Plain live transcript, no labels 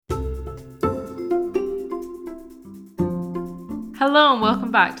Hello and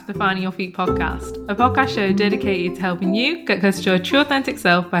welcome back to the Finding Your Feet podcast, a podcast show dedicated to helping you get closer to your true authentic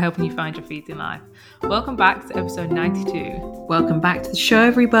self by helping you find your feet in life. Welcome back to episode 92. Welcome back to the show,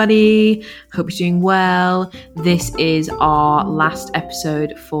 everybody. Hope you're doing well. This is our last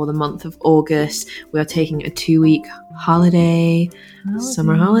episode for the month of August. We are taking a 2-week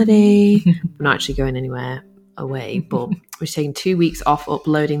summer holiday. We're not actually going anywhere away, but we're taking 2 weeks off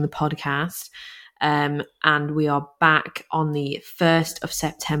uploading the podcast. And we are back on the 1st of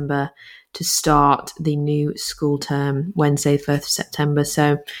September to start the new school term, Wednesday, 1st of September.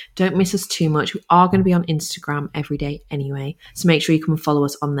 So don't miss us too much. We are going to be on Instagram every day anyway. So make sure you come and follow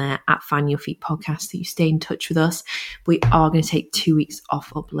us on there at Find Your Feet Podcast, that you stay in touch with us. We are going to take 2 weeks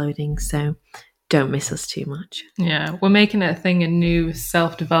off uploading, so don't miss us too much. Yeah, we're making it a thing, a new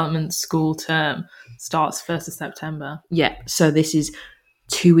self-development school term starts 1st of September. Yeah, so this is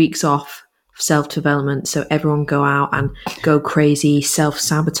 2 weeks off self-development, so everyone go out and go crazy,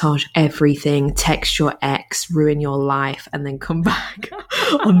 self-sabotage everything, text your ex, ruin your life, and then come back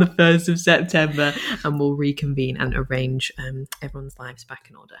on the 1st of September and we'll reconvene and arrange everyone's lives back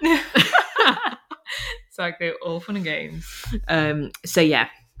in order. It's like they're all fun and games. So yeah,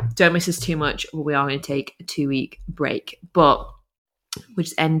 don't miss us too much. We are going to take a 2-week break, but we're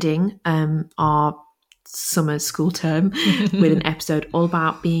just ending our summer school term with an episode all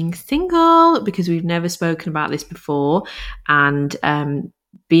about being single, because we've never spoken about this before. And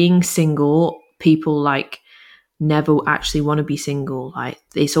being single, people never actually want to be single.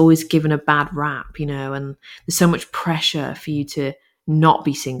 It's always given a bad rap, and there's so much pressure for you to not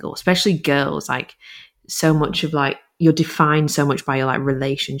be single, especially girls. So much of you're defined so much by your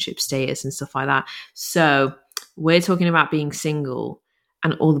relationship status and stuff like that. So we're talking about being single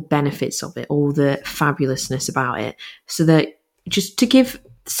and all the benefits of it, all the fabulousness about it, so that just to give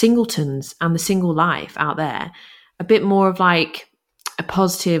singletons and the single life out there a bit more of a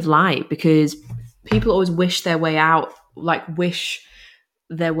positive light, because people always wish their way out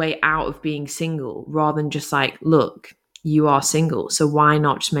of being single, rather than just look, you are single, so why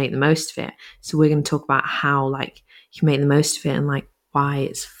not just make the most of it? So we're going to talk about how you can make the most of it and why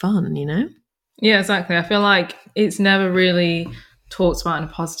it's fun, Yeah, exactly. I feel like it's never really talked about in a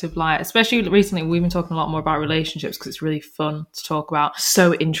positive light, especially recently. We've been talking a lot more about relationships because it's really fun to talk about.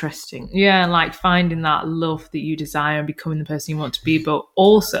 So interesting. Yeah, and finding that love that you desire and becoming the person you want to be, but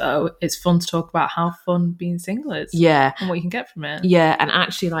also it's fun to talk about how fun being single is. Yeah. And what you can get from it. Yeah, and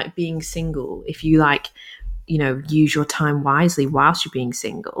actually being single, if you use your time wisely whilst you're being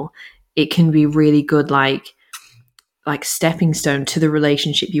single, it can be really good stepping stone to the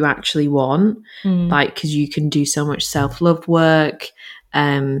relationship you actually want, because you can do so much self-love work,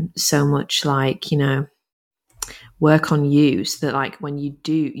 so much work on you, so that when you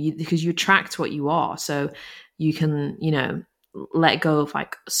do, because you attract what you are, so you can let go of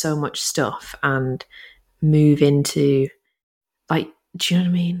so much stuff and move into do you know what I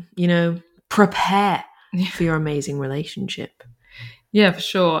mean, prepare for your amazing relationship. Yeah, for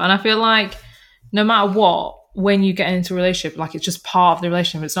sure. And I feel no matter what, when you get into a relationship, it's just part of the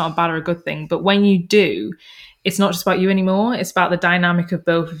relationship. It's not a bad or a good thing. But when you do, it's not just about you anymore. It's about the dynamic of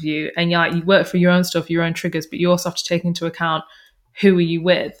both of you. And you work for your own stuff, your own triggers, but you also have to take into account who are you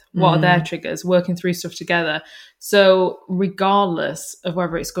with? What are their triggers? Working through stuff together. So regardless of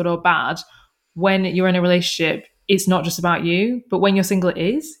whether it's good or bad, when you're in a relationship, it's not just about you. But when you're single, it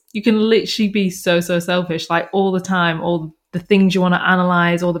is. You can literally be so selfish, all the time, all the things you want to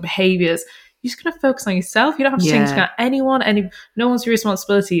analyze, all the behaviors. You're just going to focus on yourself. You don't have to think about anyone, no one's your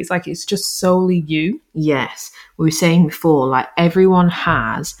responsibility. It's it's just solely you. Yes. We were saying before, everyone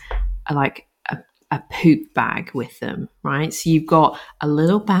has a poop bag with them, right? So you've got a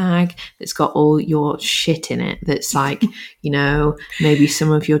little bag that's got all your shit in it. That's maybe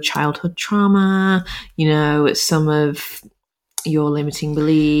some of your childhood trauma, some of your limiting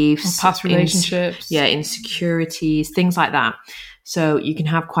beliefs, or past relationships, insecurities, things like that. So you can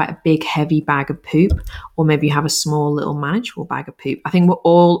have quite a big, heavy bag of poop, or maybe you have a small, little, manageable bag of poop. I think we're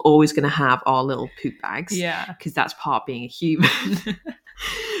all always going to have our little poop bags, because that's part of being a human.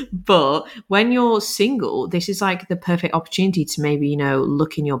 But when you're single, this is the perfect opportunity to maybe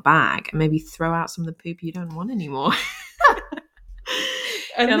look in your bag and maybe throw out some of the poop you don't want anymore.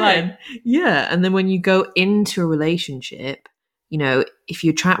 And then when you go into a relationship, if you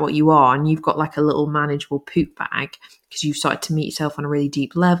attract what you are and you've got a little manageable poop bag, because you've started to meet yourself on a really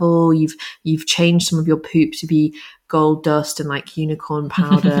deep level, you've changed some of your poop to be gold dust and unicorn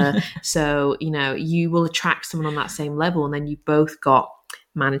powder. So, you will attract someone on that same level, and then you've both got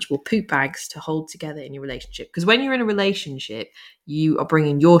manageable poop bags to hold together in your relationship. Because when you're in a relationship, you are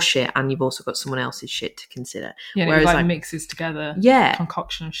bringing your shit and you've also got someone else's shit to consider. Yeah, whereas it like mixes together. Yeah,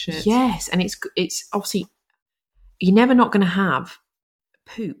 concoction of shit. Yes, and it's obviously you're never not going to have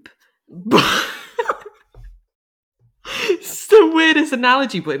poop. It's the weirdest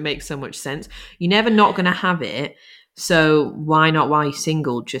analogy, but it makes so much sense. You're never not going to have it. So why not, while you're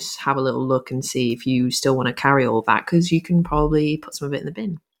single, just have a little look and see if you still want to carry all that, because you can probably put some of it in the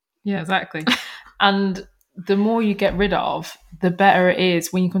bin. Yeah, exactly. And the more you get rid of, the better it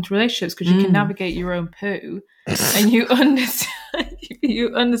is when you come to relationships, because you can navigate your own poo and you understand.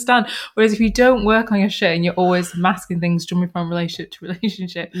 Whereas if you don't work on your shit and you're always masking things, jumping from relationship to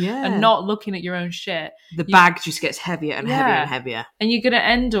relationship and not looking at your own shit, the bag just gets heavier and heavier and heavier. And you're going to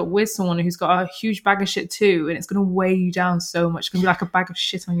end up with someone who's got a huge bag of shit too, and it's going to weigh you down so much. It's going to be like a bag of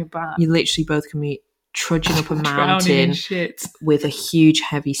shit on your back. You literally both can be trudging up a mountain with a huge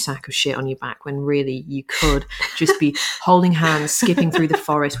heavy sack of shit on your back, when really you could just be holding hands, skipping through the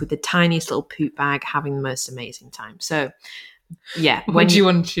forest with the tiniest little poop bag, having the most amazing time. So yeah, what do you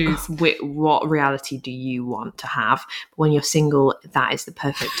want to choose? What reality do you want to have? When you're single, that is the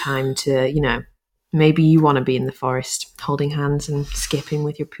perfect time to, you know, maybe you want to be in the forest holding hands and skipping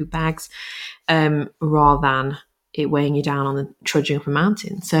with your poop bags, rather than it weighing you down on the trudging up a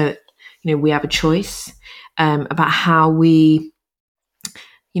mountain. So, you know, we have a choice about how we,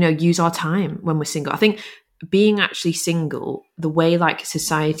 you know, use our time when we're single. I think being actually single, the way like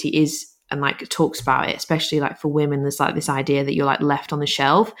society is and like talks about it, especially like for women, there's like this idea that you're like left on the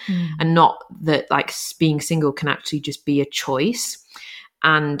shelf, and not that like being single can actually just be a choice.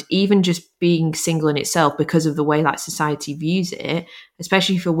 And even just being single in itself, because of the way like society views it,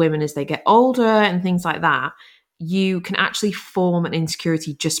 especially for women as they get older and things like that, you can actually form an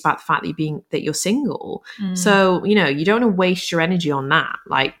insecurity just about the fact that you're single. So, you know, you don't want to waste your energy on that.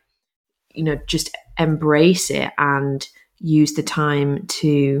 Like, you know, just embrace it and use the time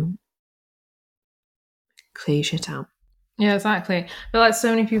to clear your shit out. Yeah, exactly. I feel like so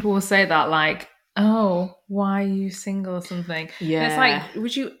many people will say that, like, oh, why are you single or something? Yeah. And it's like,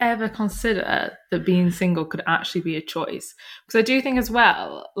 would you ever consider that being single could actually be a choice? Because I do think as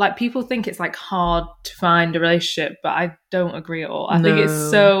well, like, people think it's like hard to find a relationship, but I don't agree at all. I think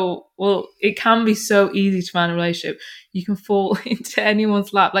it's it can be so easy to find a relationship. You can fall into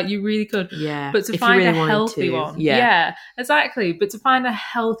anyone's lap, like you really could. Yeah. But to find a healthy one. Yeah, exactly. But to find a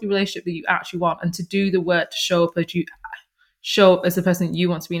healthy relationship that you actually want, and to do the work to show up as the person that you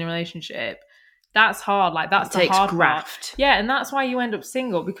want to be in a relationship, that's hard. Like, that's the hard graft part. Yeah, and that's why you end up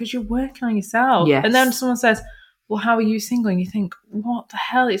single, because you're working on yourself. Yes. And then someone says, well, how are you single? And you think, what the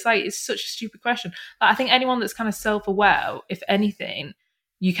hell? It's like, it's such a stupid question. Like, I think anyone that's kind of self-aware, if anything,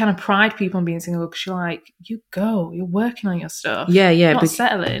 you kind of pride people on being single, because you're like, you're working on your stuff. Yeah. You're not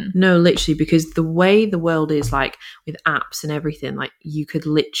settling. No, literally, because the way the world is, like with apps and everything, like you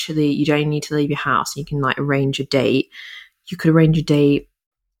don't need to leave your house. You can like arrange a date. You could arrange a date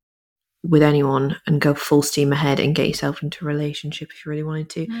with anyone and go full steam ahead and get yourself into a relationship if you really wanted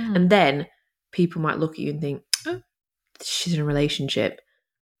to. And then people might look at you and think, oh, she's in a relationship.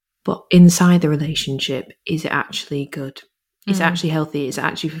 But inside the relationship, is it actually good? Is it actually healthy? Is it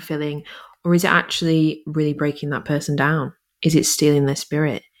actually fulfilling? Or is it actually really breaking that person down? Is it stealing their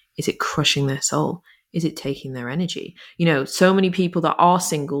spirit? Is it crushing their soul? Is it taking their energy? You know, so many people that are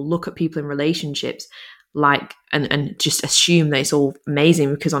single look at people in relationships like and just assume that it's all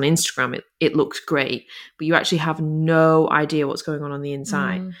amazing because on Instagram it looks great, but you actually have no idea what's going on the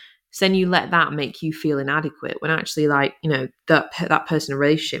inside. So then you let that make you feel inadequate, when actually, like, you know, that person in a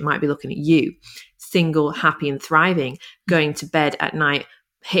relationship might be looking at you, single, happy and thriving, going to bed at night,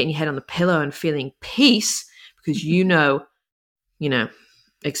 hitting your head on the pillow and feeling peace, because you know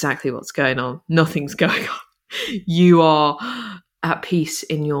exactly what's going on. Nothing's going on. You are at peace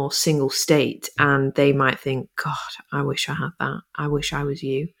in your single state, and they might think, God, I wish I had that. I wish I was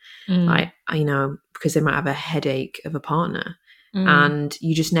you. Like, you know, because they might have a headache of a partner, and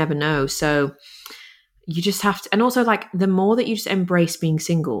you just never know. So you just have to, and also, like, the more that you just embrace being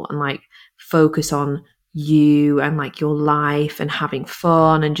single and like focus on you and like your life and having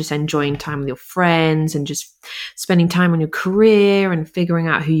fun and just enjoying time with your friends and just spending time on your career and figuring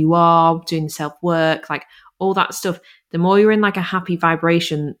out who you are, doing self-work, like all that stuff, the more you're in like a happy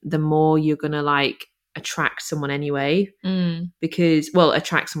vibration, the more you're gonna like attract someone anyway. Because, well,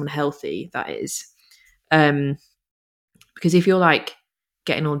 attract someone healthy, that is. Because if you're like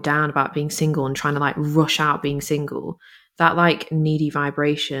getting all down about being single and trying to like rush out being single, that like needy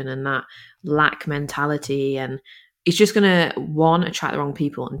vibration and that lack mentality, and it's just gonna, one, attract the wrong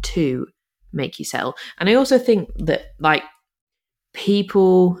people, and two, make you settle. And I also think that like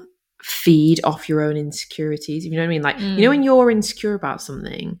people feed off your own insecurities, if you know what I mean. Like, you know, when you're insecure about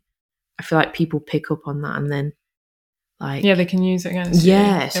something, I feel like people pick up on that and then like, yeah, they can use it against you.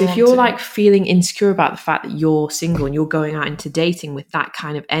 yeah. So if you're like feeling insecure about the fact that you're single and you're going out into dating with that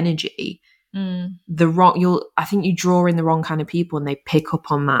kind of energy, I think you draw in the wrong kind of people and they pick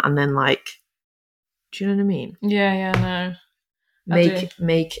up on that and then like, do you know what I mean? Yeah, no.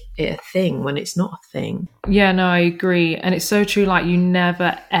 Make it a thing when it's not a thing. Yeah, no, I agree. And it's so true. Like, you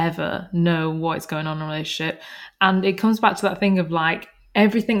never, ever know what is going on in a relationship. And it comes back to that thing of like,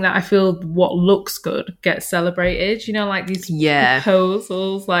 everything that I feel what looks good gets celebrated. You know, like these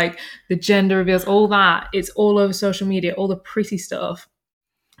proposals, like the gender reveals, all that. It's all over social media. All the pretty stuff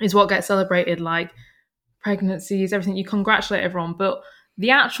is what gets celebrated. Like pregnancies, everything. You congratulate everyone. But the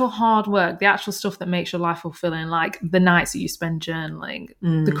actual hard work, the actual stuff that makes your life fulfilling, like the nights that you spend journaling,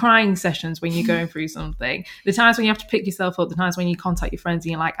 the crying sessions when you're going through something, the times when you have to pick yourself up, the times when you contact your friends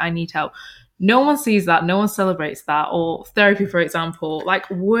and you're like, I need help. No one sees that. No one celebrates that. Or therapy, for example, like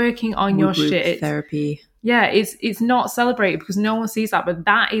working on your shit. Therapy. Yeah, it's not celebrated because no one sees that. But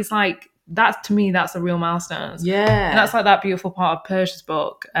that is like, that to me, that's a real milestone. Yeah. And that's like that beautiful part of Persia's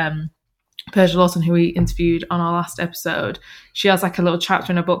book. Persia Lawson, who we interviewed on our last episode, she has like a little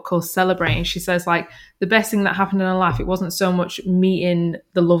chapter in a book called Celebrating. She says like the best thing that happened in her life, it wasn't so much meeting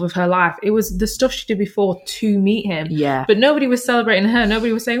the love of her life, it was the stuff she did before to meet him. Yeah. But nobody was celebrating her.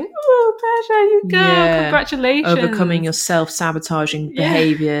 Nobody was saying, "Oh, Persia, you go, congratulations." Overcoming your self-sabotaging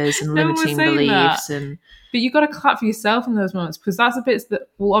behaviours and limiting beliefs. But you got to clap for yourself in those moments because that's the bits that,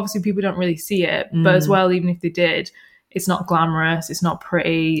 well, obviously people don't really see it, but as well, even if they did, it's not glamorous, it's not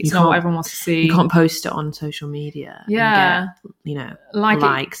pretty, it's not what everyone wants to see. You can't post it on social media and get, you know, like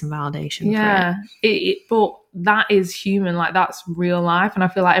likes and validation for it. But that is human, like that's real life. And I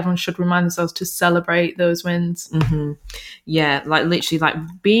feel like everyone should remind themselves to celebrate those wins. Mm-hmm. Yeah, like literally, like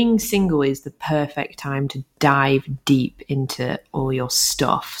being single is the perfect time to dive deep into all your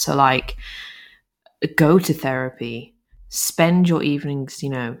stuff. So like, go to therapy. Spend your evenings, you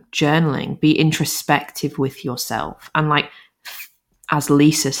know, journaling, be introspective with yourself. And like, as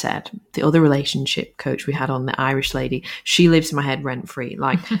Lisa said, the other relationship coach we had on, the Irish lady, she lives in my head rent free.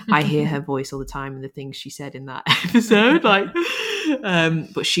 Like I hear her voice all the time and the things she said in that episode. Like,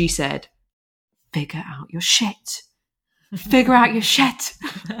 but she said, figure out your shit. Figure out your shit.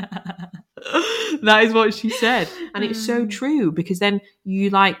 That is what she said. And it's so true because then you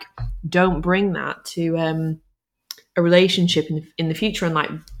like don't bring that to a relationship in the future. And like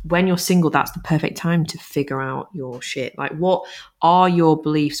when you're single, that's the perfect time to figure out your shit. Like what are your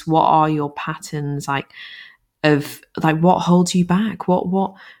beliefs? What are your patterns? Like of like what holds you back?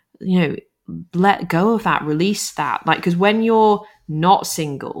 What you know, let go of that, release that. Like because when you're not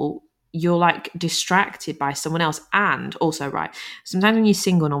single, you're like distracted by someone else. And also, right, sometimes when you're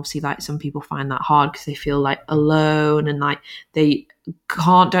single, and obviously like some people find that hard because they feel like alone and like they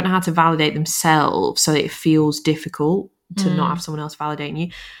don't know how to validate themselves, so it feels difficult to not have someone else validating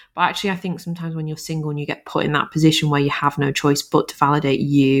you. But actually I think sometimes when you're single and you get put in that position where you have no choice but to validate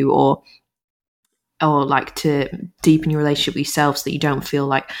you or like to deepen your relationship with yourself so that you don't feel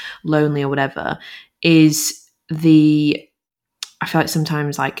like lonely or whatever, I feel like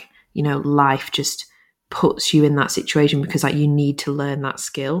sometimes like, you know, life just puts you in that situation because like you need to learn that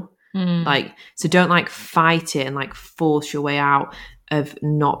skill. Like, so don't like fight it and like force your way out of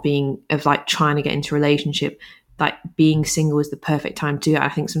like trying to get into a relationship. Like being single is the perfect time to do it. I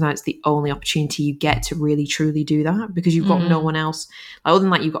think sometimes it's the only opportunity you get to really truly do that because you've got no one else. Like, other than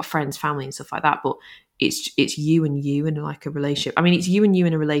like you've got friends, family and stuff like that, but it's you and you in like a relationship. I mean, it's you and you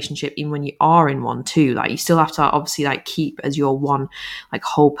in a relationship even when you are in one too. Like you still have to obviously like keep as your one like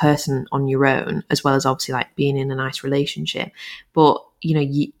whole person on your own, as well as obviously like being in a nice relationship. But you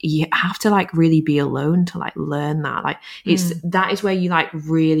know, you have to like really be alone to like learn that. Like that is where you like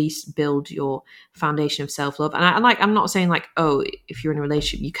really build your foundation of self-love. And I'm not saying like, oh, if you're in a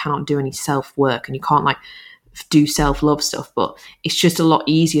relationship you cannot do any self-work and you can't like do self-love stuff, but it's just a lot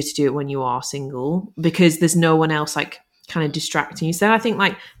easier to do it when you are single because there's no one else like kind of distracting you. So I think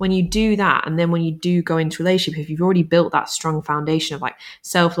like when you do that and then when you do go into a relationship, if you've already built that strong foundation of like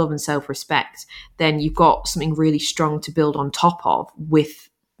self-love and self-respect, then you've got something really strong to build on top of with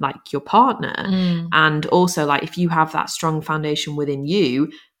like your partner. And also like if you have that strong foundation within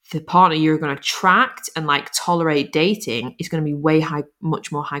you, the partner you're going to attract and like tolerate dating is going to be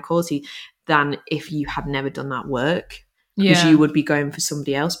much more high quality than if you had never done that work, because you would be going for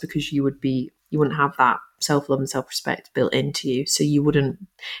somebody else because you wouldn't have that self-love and self-respect built into you. So you wouldn't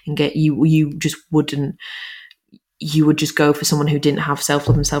you would just go for someone who didn't have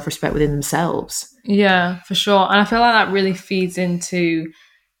self-love and self-respect within themselves. Yeah, for sure. And I feel like that really feeds into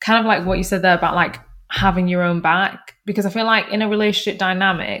kind of like what you said there about like having your own back, because I feel like in a relationship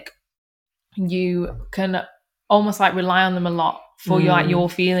dynamic, you can almost like rely on them a lot for your like your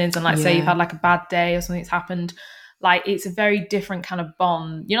feelings, and like say you've had like a bad day or something's happened, like it's a very different kind of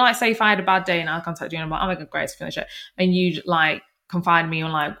bond. You know, like say if I had a bad day and I contact you and I'm like, oh my god, great, it's feeling shit, and you'd like confide in me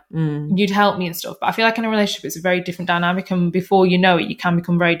and like you'd help me and stuff. But I feel like in a relationship it's a very different dynamic, and before you know it, you can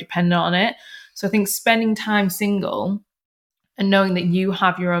become very dependent on it. So I think spending time single and knowing that you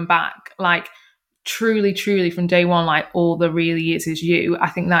have your own back, like truly from day one, like all there really is you, I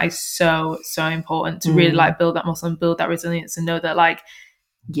think that is so important to really like build that muscle and build that resilience, and know that like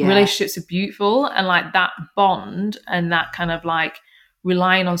relationships are beautiful, and like that bond and that kind of like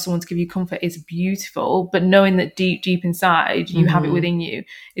relying on someone to give you comfort is beautiful, but knowing that deep inside you have it within you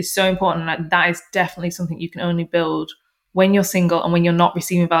is so important. Like that is definitely something you can only build when you're single and when you're not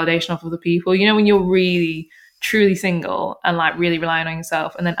receiving validation off other people. You know, when you're really truly single and like really relying on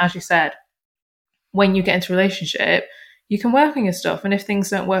yourself, and then as you said, when you get into a relationship, you can work on your stuff, and if things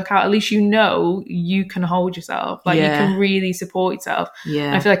don't work out, at least you know you can hold yourself, like you can really support yourself.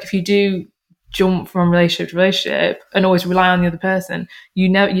 And I feel like if you do jump from relationship to relationship and always rely on the other person, you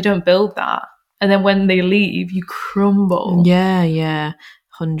know you don't build that, and then when they leave you crumble.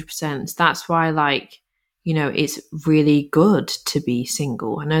 100%. That's why, like, you know, it's really good to be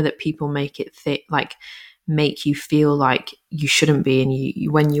single. I know that people make it make you feel like you shouldn't be, and you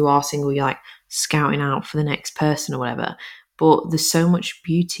when you are single you're like scouting out for the next person or whatever, but there's so much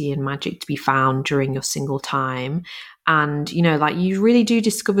beauty and magic to be found during your single time. And you know, like, you really do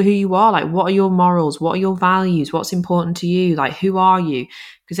discover who you are. Like, what are your morals, what are your values, what's important to you, like who are you?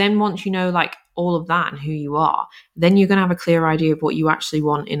 Because then once you know like all of that and who you are, then you're going to have a clear idea of what you actually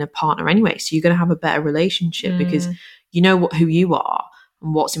want in a partner anyway. So you're going to have a better relationship because you know who you are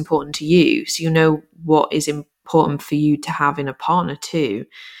and what's important to you, so you know what is important for you to have in a partner too.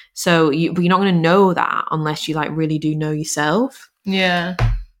 But you're not going to know that unless you like really do know yourself. Yeah,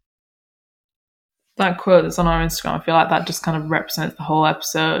 that quote that's on our Instagram, I feel like that just kind of represents the whole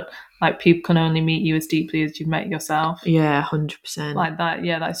episode. Like, people can only meet you as deeply as you've met yourself. 100%. Like that.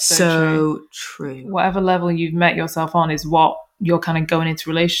 Yeah, that's so true. Whatever level you've met yourself on is what you're kind of going into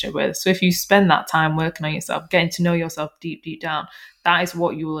a relationship with. So if you spend that time working on yourself, getting to know yourself deep down, that is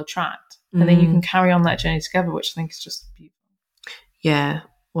what you will attract. And then you can carry on that journey together, which I think is just beautiful. Yeah,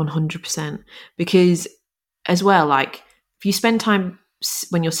 100%. Because as well, like, if you spend time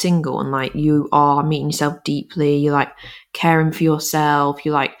when you're single and like you are meeting yourself deeply, you're like caring for yourself,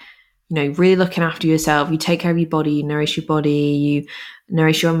 you're like, you know, really looking after yourself, you take care of your body, you nourish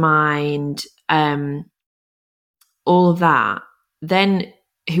your mind, all of that, then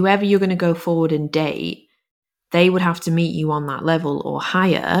whoever you're going to go forward and date, they would have to meet you on that level or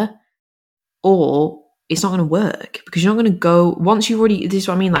higher, or it's not going to work, because you're not going to go, once you've already, this is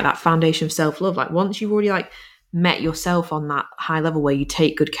what I mean, like that foundation of self-love, like once you've already like met yourself on that high level where you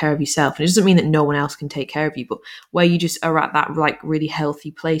take good care of yourself, and it doesn't mean that no one else can take care of you, but where you just are at that like really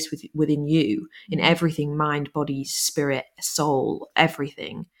healthy place within you in everything, mind, body, spirit, soul,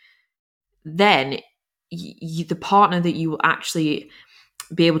 everything, then the partner that you will actually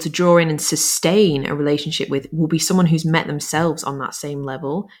be able to draw in and sustain a relationship with will be someone who's met themselves on that same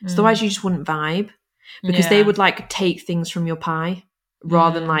level. So otherwise you just wouldn't vibe, because they would like take things from your pie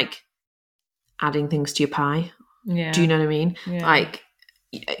rather than like adding things to your pie. Do you know what I mean? Like,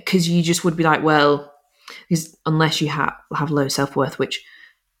 because you just would be like, well, unless you have low self-worth, which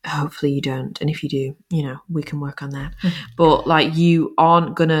hopefully you don't, and if you do, you know, we can work on that. But like, you're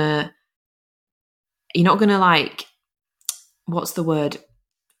not gonna like, what's the word,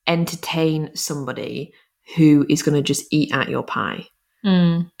 entertain somebody who is going to just eat at your pie,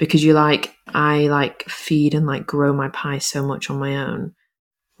 because you're like, I like feed and like grow my pie so much on my own,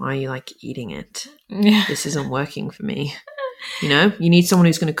 why are you like eating it? This isn't working for me. You know, you need someone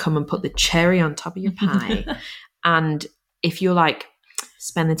who's going to come and put the cherry on top of your pie. And if you're like,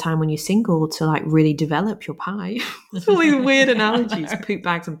 spend the time when you're single to like really develop your pie, all these weird analogies, poop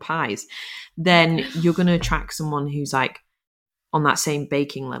bags and pies, then you're going to attract someone who's like on that same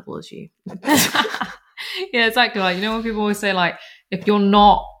baking level as you. Yeah, exactly. Like, you know, when people always say like, if you're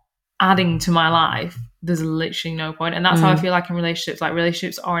not adding to my life, there's literally no point. And that's how I feel like in relationships. Like,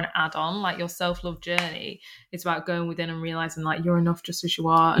 relationships are an add-on. Like, your self-love journey is about going within and realizing like you're enough just as you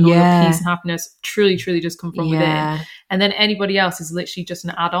are, and all your peace and happiness truly just come from within. And then anybody else is literally just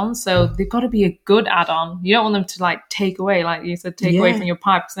an add-on. So they've got to be a good add-on. You don't want them to like take away, like you said, away from your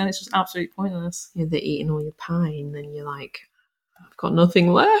pie, because then it's just absolutely pointless. Yeah, they're eating all your pie and then you're like, I've got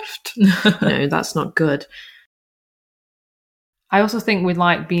nothing left. No, that's not good. I also think with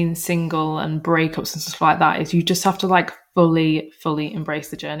like being single and breakups and stuff like that is you just have to like fully embrace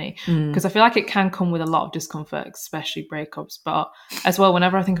the journey, because I feel like it can come with a lot of discomfort, especially breakups. But as well,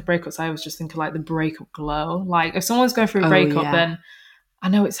 whenever I think of breakups, I always just think of like the breakup glow. Like if someone's going through a breakup, then I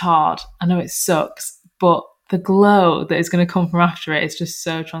know it's hard, I know it sucks, but the glow that is going to come from after it is just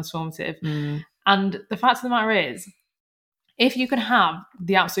so transformative. And the fact of the matter is, if you could have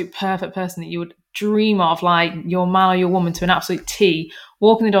the absolute perfect person that you would dream of, like your man or your woman to an absolute T,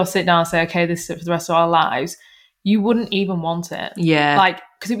 walk in the door, sit down and say, okay, this is it for the rest of our lives, you wouldn't even want it. Yeah. Like,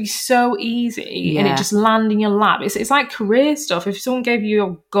 because it'd be so easy and it just land in your lap. It's like career stuff. If someone gave you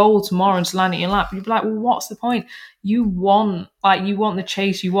a goal tomorrow and just land in your lap, you'd be like, well, what's the point? You want the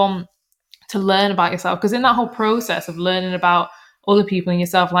chase, you want to learn about yourself. Because in that whole process of learning about other people and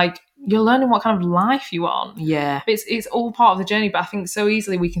yourself, like, you're learning what kind of life you want. Yeah. It's all part of the journey, but I think so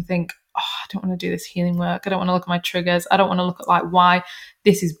easily we can think, oh, I don't want to do this healing work. I don't want to look at my triggers. I don't want to look at like why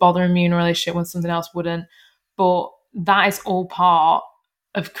this is bothering me in a relationship when something else wouldn't. But that is all part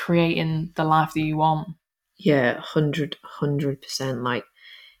of creating the life that you want. Yeah, 100%. Like,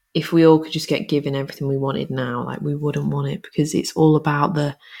 if we all could just get given everything we wanted now, like, we wouldn't want it, because it's all about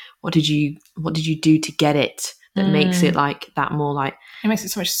the what did you do to get it that makes it like that more like, it makes it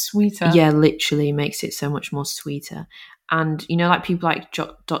so much sweeter. Yeah, literally makes it so much more sweeter. And, you know, like people like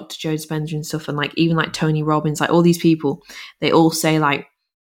Dr. Joe Dispenza and stuff, and like even like Tony Robbins, like all these people, they all say like,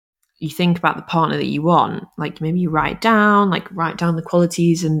 you think about the partner that you want, like maybe you write down the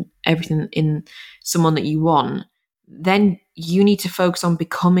qualities and everything in someone that you want, then you need to focus on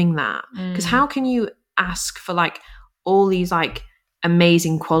becoming that. Because how can you ask for like all these like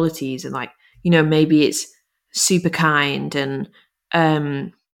amazing qualities and like, you know, maybe it's super kind and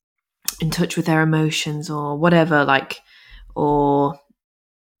in touch with their emotions or whatever, like, or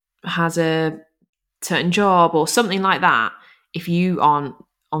has a certain job or something like that, if you aren't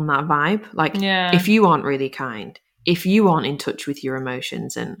on that vibe, like, if you aren't really kind, if you aren't in touch with your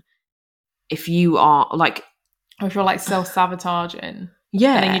emotions, and if you are like, or if you're like self-sabotaging, and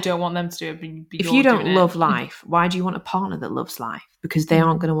then you don't want them to do it, but if you don't love life, why do you want a partner that loves life? Because they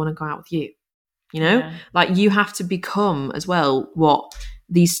aren't going to want to go out with you, you know? Like, you have to become as well what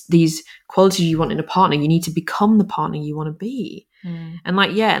these qualities you want in a partner. You need to become the partner you want to be. And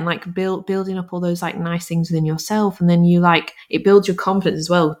like, and like building up all those like nice things within yourself, and then you like, it builds your confidence as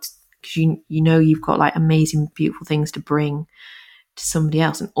well, because you know you've got like amazing, beautiful things to bring to somebody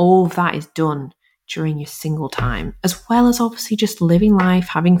else, and all of that is done during your single time, as well as obviously just living life,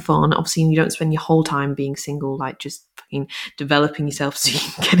 having fun. Obviously, you don't spend your whole time being single, like just fucking developing yourself so you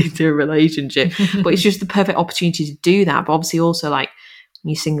can get into a relationship. But it's just the perfect opportunity to do that. But obviously also like, when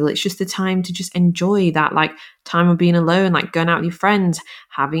you're single, it's just the time to just enjoy that like time of being alone, like going out with your friends,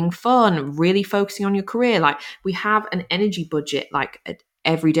 having fun, really focusing on your career. Like, we have an energy budget like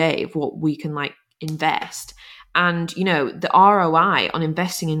every day of what we can like invest. And, you know, the ROI on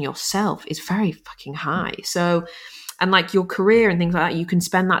investing in yourself is very fucking high. So, and like your career and things like that, you can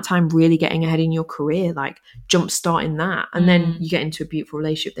spend that time really getting ahead in your career, like jumpstarting that. And then you get into a beautiful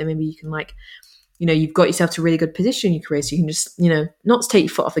relationship. Then maybe you can like, you know, you've got yourself to a really good position in your career, so you can just, you know, not take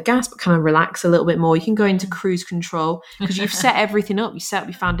your foot off the gas, but kind of relax a little bit more. You can go into cruise control because you've set everything up. You set up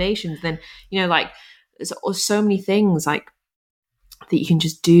your foundations. Then, you know, like there's so many things like that you can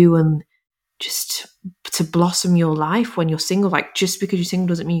just do and just to blossom your life when you're single. Like, just because you're single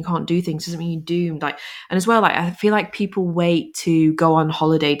doesn't mean you can't do things, doesn't mean you're doomed. Like, and as well, like I feel like people wait to go on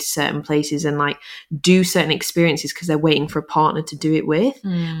holiday to certain places and like do certain experiences because they're waiting for a partner to do it with.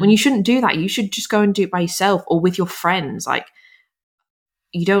 When you shouldn't do that. You should just go and do it by yourself or with your friends. Like,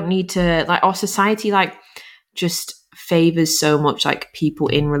 you don't need to, like, our society like just favors so much like people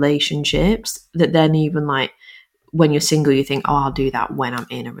in relationships that then even like when you're single you think, oh, I'll do that when I'm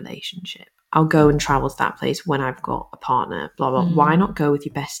in a relationship. I'll go and travel to that place when I've got a partner, blah, blah. Why not go with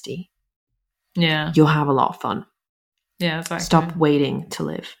your bestie? Yeah. You'll have a lot of fun. Yeah, exactly. Stop waiting to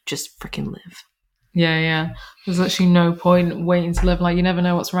live. Just freaking live. Yeah. There's actually no point waiting to live. Like, you never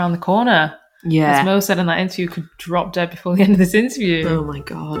know what's around the corner. Yeah. As Mo said in that interview, could drop dead before the end of this interview. Oh my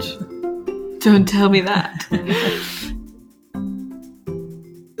God. Don't tell me that.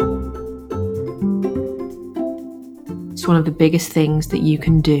 It's one of the biggest things that you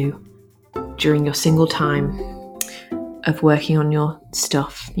can do during your single time of working on your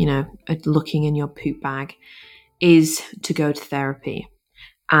stuff, you know, looking in your poop bag, is to go to therapy.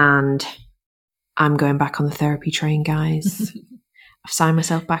 And I'm going back on the therapy train, guys. I've signed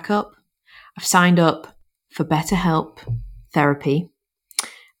myself back up. I've signed up for BetterHelp therapy.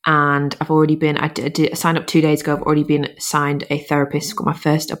 And I've already been, I signed up 2 days ago. I've already been assigned a therapist. I've got my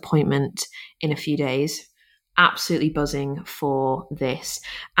first appointment in a few days. absolutely buzzing for this.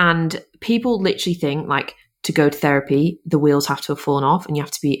 And people literally think like to go to therapy, the wheels have to have fallen off and you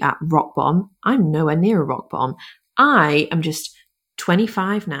have to be at rock bottom. I'm nowhere near a rock bottom. I am just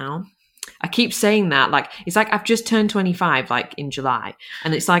 25 now. I keep saying that, like, it's like I've just turned 25, like in July.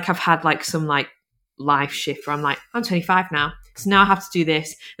 And it's like I've had like some like life shift where I'm like, I'm 25 now. So now I have to do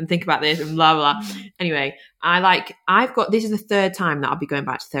this and think about this and blah, blah. Anyway, this is the third time that I'll be going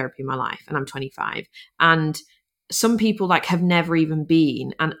back to therapy in my life, and I'm 25. And some people like have never even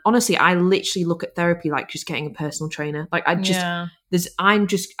been. And honestly, I literally look at therapy like just getting a personal trainer. Like I just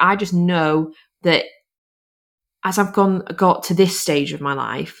know that as I've got to this stage of my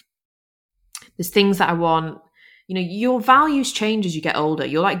life, there's things that I want. You know, your values change as you get older.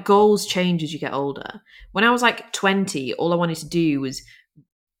 Your like goals change as you get older. When I was like 20, all I wanted to do was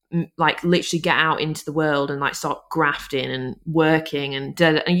like literally get out into the world and like start grafting and working and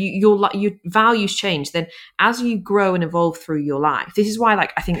your values change. Then as you grow and evolve through your life, this is why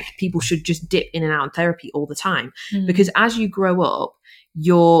like I think people should just dip in and out of therapy all the time, because as you grow up,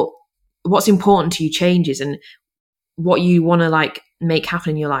 what's important to you changes, and what you want to like make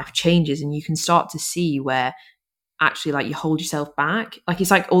happen in your life changes, and you can start to see where actually like you hold yourself back. Like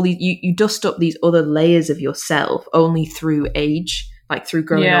it's like all these you dust up these other layers of yourself only through age, like through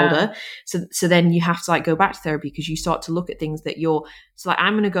growing older. So then you have to like go back to therapy, because you start to look at things that so like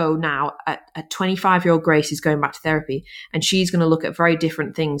I'm going to go now at 25-year-old Grace is going back to therapy, and she's going to look at very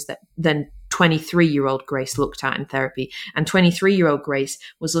different things than 23-year-old Grace looked at in therapy. And 23-year-old Grace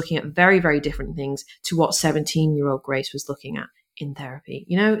was looking at very, very different things to what 17-year-old Grace was looking at in therapy,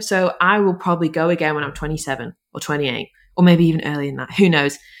 you know? So I will probably go again when I'm 27 or 28, or maybe even earlier than that. Who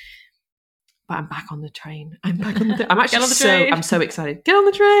knows? But I'm back on the train. I'm actually I'm so excited. Get on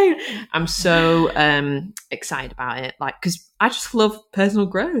the train. I'm so excited about it. Like, because I just love personal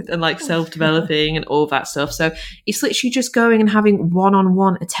growth and like self-developing and all that stuff. So it's literally just going and having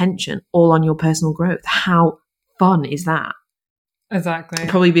one-on-one attention all on your personal growth. How fun is that? Exactly.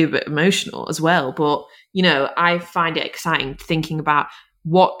 Probably be a bit emotional as well, but you know, I find it exciting thinking about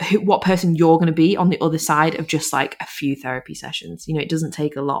what person you're going to be on the other side of just like a few therapy sessions. You know, it doesn't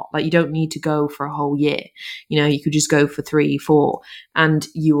take a lot. Like you don't need to go for a whole year. You know, you could just go for 3, 4 and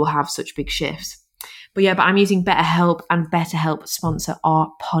you will have such big shifts. But I'm using BetterHelp, and BetterHelp sponsor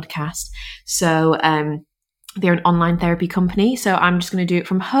our podcast. So, they're an online therapy company. So I'm just going to do it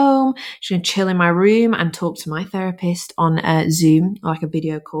from home. Just going to chill in my room and talk to my therapist on Zoom, like a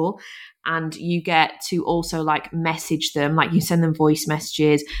video call. And you get to also like message them, like you send them voice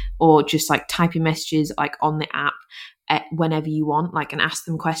messages or just like typing messages like on the app whenever you want, like, and ask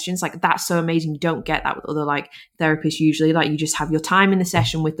them questions. Like that's so amazing. You don't get that with other like therapists usually. Like you just have your time in the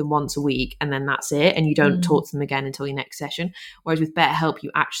session with them once a week and then that's it. And you don't talk to them again until your next session. Whereas with BetterHelp,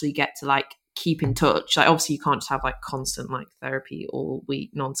 you actually get to like keep in touch. Like obviously you can't just have like constant like therapy all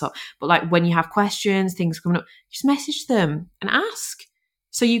week nonstop, but like when you have questions, things coming up, just message them and ask.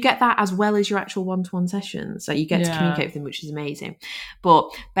 So you get that as well as your actual one-to-one sessions. So you get to communicate with them, which is amazing. But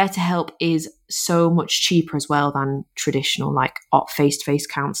BetterHelp is so much cheaper as well than traditional like face-to-face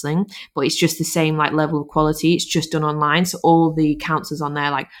counselling. But it's just the same like level of quality. It's just done online. So all the counsellors on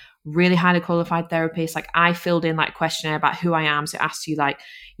there, like really highly qualified therapists. Like I filled in like a questionnaire about who I am. So it asks you like,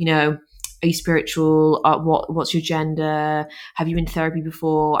 you know, are you spiritual? What's your gender? Have you been to therapy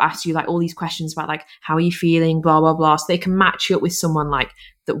before? Ask you like all these questions about like, how are you feeling? Blah, blah, blah. So they can match you up with someone like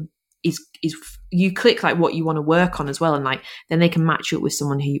that is you click like what you want to work on as well. And like, then they can match you up with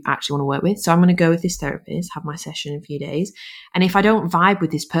someone who you actually want to work with. So I'm going to go with this therapist, have my session in a few days. And if I don't vibe with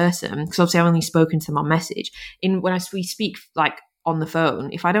this person, because obviously I've only spoken to them on message, we speak like on the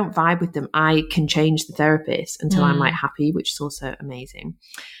phone, if I don't vibe with them, I can change the therapist until I'm like happy, which is also amazing.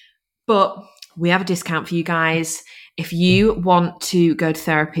 But we have a discount for you guys. If you want to go to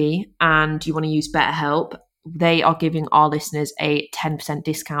therapy and you want to use BetterHelp, they are giving our listeners a 10%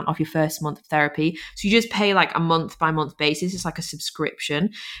 discount off your first month of therapy. So you just pay like a month by month basis. It's like a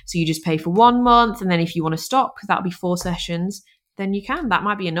subscription. So you just pay for 1 month. And then if you want to stop, because that'll be 4 sessions, then you can. That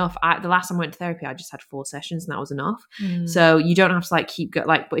might be enough. The last time I went to therapy, I just had 4 sessions and that was enough. So you don't have to like keep going,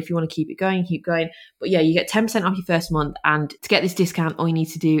 like, but if you want to keep it going, keep going. But yeah, you get 10% off your first month. And to get this discount, all you need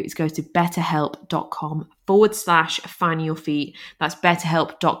to do is go to betterhelp.com/findyourfeet. That's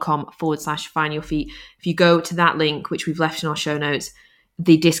betterhelp.com/findyourfeet. If you go to that link, which we've left in our show notes,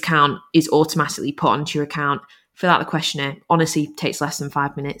 the discount is automatically put onto your account. Fill out the questionnaire. Honestly, takes less than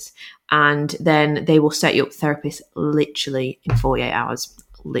 5 minutes. And then they will set you up with a therapist literally in 48 hours.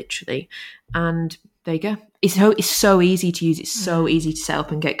 Literally. And there you go. It's so easy to use. It's so easy to set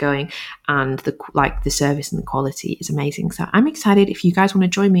up and get going, and the service and the quality is amazing. So I'm excited. If you guys want to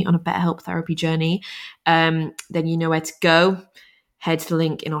join me on a BetterHelp therapy journey, then you know where to go. Head to the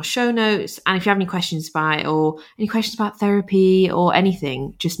link in our show notes. And if you have any questions about therapy or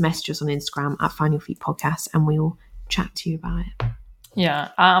anything, just message us on Instagram at Find Your Feet Podcast, and we'll chat to you about it. Yeah,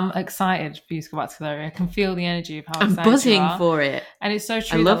 I'm excited for you to go back to therapy. I can feel the energy of how I'm excited buzzing you are. for it. And it's so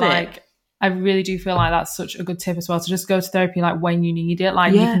true. I love that, it. like, I really do feel like that's such a good tip as well, to just go to therapy like when you need it.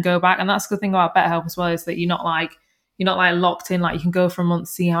 Like you can go back, and that's the good thing about BetterHelp as well, is that you're not like locked in. Like you can go for a month,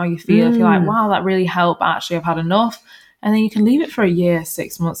 see how you feel. If you're like, wow, that really helped. Actually, I've had enough. And then you can leave it for a year,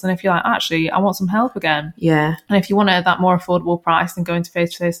 6 months. And if you're like, actually, I want some help again. Yeah. And if you want it at that more affordable price than going to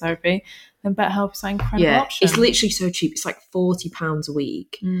face-to-face therapy, then BetterHelp is an incredible option. It's literally so cheap. It's like £40 a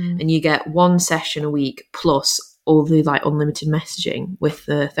week. And you get one session a week plus all the like unlimited messaging with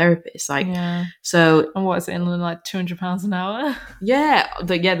the therapist. Like, so. And what is it in London, like £200 an hour? Yeah.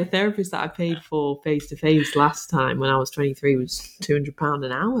 The therapist that I paid for face-to-face last time when I was 23 was £200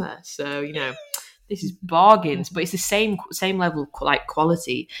 an hour. So, you know. This is bargains, but it's the same level of like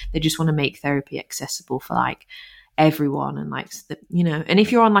quality. They just want to make therapy accessible for like everyone, and like and if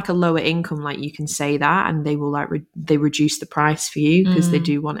you're on like a lower income, like you can say that, and they will like they reduce the price for you because they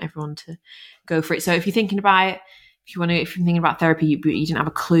do want everyone to go for it. So if you're thinking about it, if you're thinking about therapy, you didn't have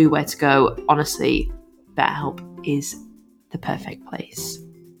a clue where to go, honestly, BetterHelp is the perfect place.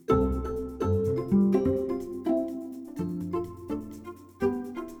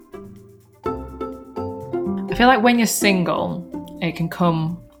 I feel like when you're single, it can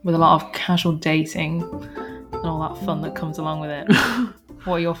come with a lot of casual dating and all that fun that comes along with it.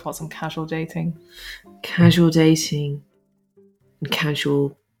 What are your thoughts on casual dating? Casual dating and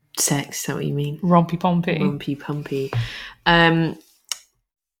casual sex, is that what you mean? Rompy-pompy. Rompy-pompy.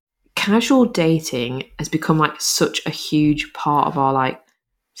 Casual dating has become like such a huge part of our like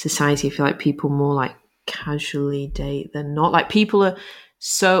society. I feel like people more like casually date than not. Like people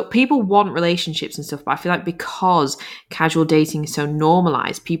want relationships and stuff, but I feel like because casual dating is so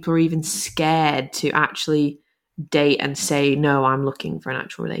normalized, people are even scared to actually date and say, no, I'm looking for an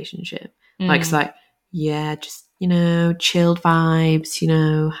actual relationship. Like, it's like, yeah, just, chilled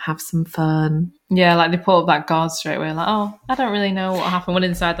vibes, have some fun. Yeah, like they put up that guard straight away, like, oh, I don't really know what happened. When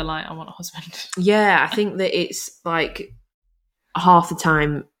inside they're like, I want a husband. Yeah, I think that it's like half the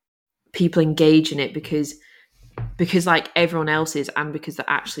time people engage in it because like everyone else is, and because they're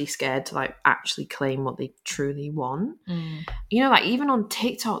actually scared to like actually claim what they truly want. Like even on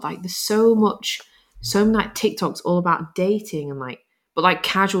TikTok, like there's so many like TikToks all about dating and like, but like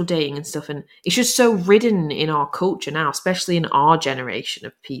casual dating and stuff, and it's just so ridden in our culture now, especially in our generation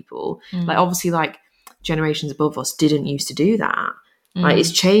of people. Like obviously like generations above us didn't used to do that. Like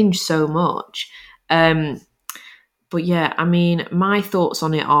it's changed so much. But yeah, I mean, my thoughts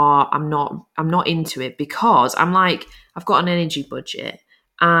on it are I'm not into it, because I'm like, I've got an energy budget,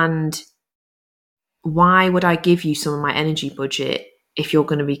 and why would I give you some of my energy budget if you're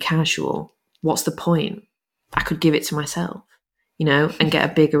going to be casual? What's the point? I could give it to myself, and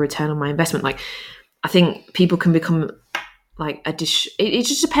get a bigger return on my investment. Like, I think people can become like it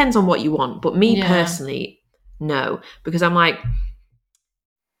just depends on what you want. But me personally, no, because I'm like,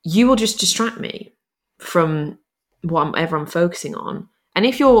 you will just distract me from whatever I'm focusing on. And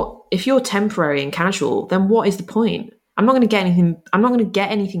if you're temporary and casual, then what is the point? I'm not going to get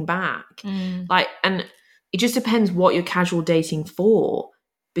anything back. Like, and it just depends what you're casual dating for,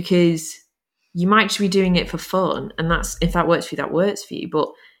 because you might just be doing it for fun, and if that works for you, that works for you. But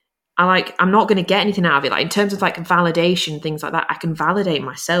I'm not going to get anything out of it. Like in terms of like validation, things like that, I can validate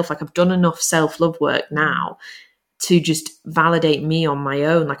myself. Like I've done enough self-love work now to just validate me on my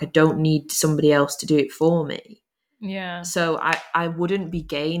own. Like I don't need somebody else to do it for me. Yeah. So I wouldn't be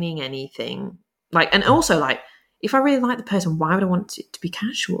gaining anything. Like, and also like, if I really like the person, why would I want it to be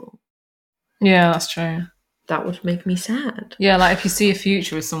casual? Yeah, that's true. That would make me sad. Yeah, like if you see a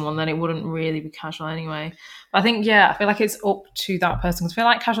future with someone, then it wouldn't really be casual anyway. But I think, I feel like it's up to that person. Because I feel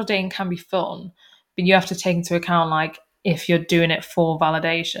like casual dating can be fun, but you have to take into account like if you're doing it for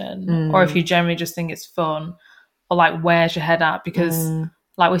validation or if you generally just think it's fun, or like where's your head at? Because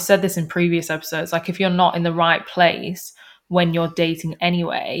like we said this in previous episodes, like if you're not in the right place when you're dating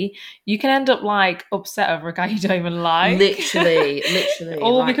anyway, you can end up like upset over a guy you don't even like. Literally.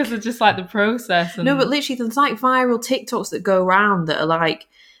 All like, because of just like the process. No, but literally there's like viral TikToks that go around that are like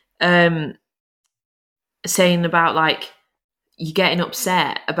saying about like you getting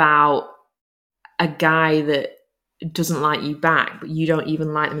upset about a guy that doesn't like you back, but you don't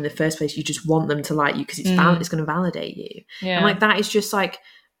even like them in the first place. You just want them to like you because it's going to validate you. Yeah. And like that is just like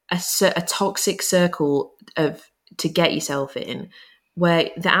a toxic circle to get yourself in, where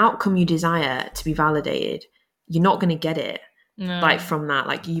the outcome you desire to be validated, you're not going to get it. Like from that,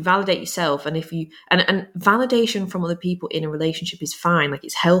 like you validate yourself, and if you and validation from other people in a relationship is fine. Like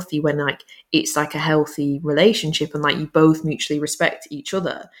it's healthy when like it's like a healthy relationship and like you both mutually respect each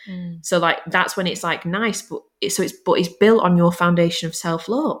other. So like that's when it's like nice, but it's built on your foundation of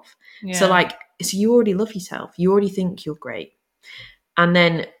self-love. So you already love yourself, you already think you're great, and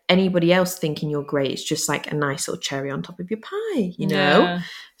then anybody else thinking you're great is just like a nice little cherry on top of your pie, you know.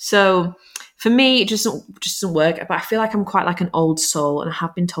 So for me, it just doesn't work. But I feel like I'm quite like an old soul, and I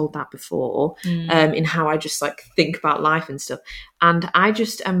have been told that before, in how I just like think about life and stuff. And I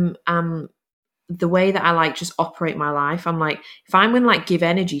just the way that I like just operate my life. I'm like, if I'm going to like give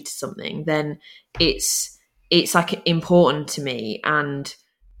energy to something, then it's like important to me. And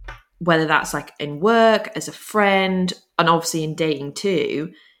whether that's like in work, as a friend, and obviously in dating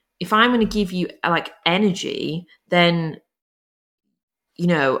too, if I'm going to give you like energy, then, you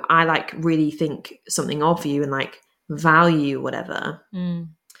know, I like really think something of you and like value whatever.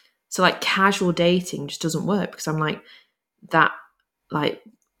 So like casual dating just doesn't work, because I'm like that, like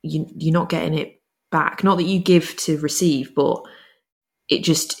you're not getting it back. Not that you give to receive, but it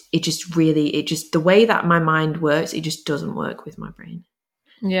just the way that my mind works, it just doesn't work with my brain.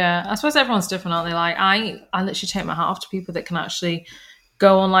 Yeah, I suppose everyone's different, aren't they? Like I literally take my hat off to people that can actually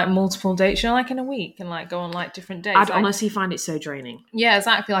go on like multiple dates, you know, like in a week, and like go on like different dates. I'd like, honestly find it so draining. Yeah,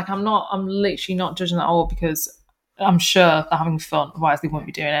 exactly. Like I'm literally not judging that at all, because I'm sure they're having fun. Otherwise they wouldn't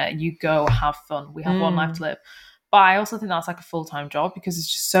be doing it. You go have fun. We have one life to live. But I also think that's like a full-time job, because there's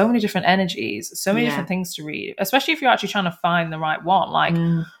just so many different energies, so many different things to read, especially if you're actually trying to find the right one. Like,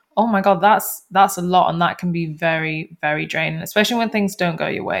 oh my God, that's a lot. And that can be very, very draining, especially when things don't go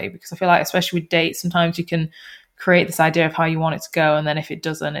your way. Because I feel like, especially with dates, sometimes you can create this idea of how you want it to go, and then if it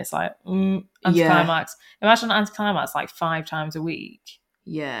doesn't, it's like anticlimax. Imagine an anticlimax like 5 times a week.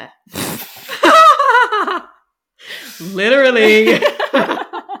 Yeah. Literally.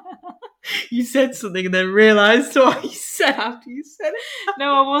 You said something and then realised what you said after you said it.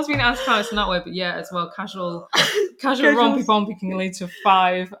 No, I was being anticlimax in that way, but yeah, as well, casual rompy bompy can lead to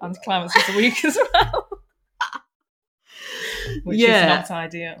 5 anticlimaxes a week as well. Which is not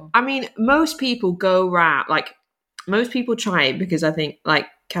ideal. I mean, most people go round, like, most people try it because I think, like,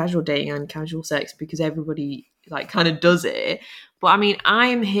 casual dating and casual sex, because everybody, like, kind of does it. But, I mean, I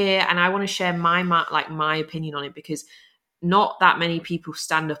am here and I want to share my opinion on it, because not that many people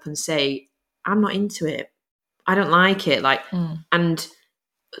stand up and say, I'm not into it. I don't like it. Like, and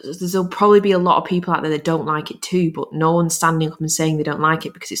there'll probably be a lot of people out there that don't like it too, but no one's standing up and saying they don't like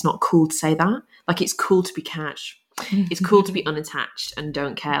it, because it's not cool to say that. Like, it's cool to be cash. It's cool to be unattached and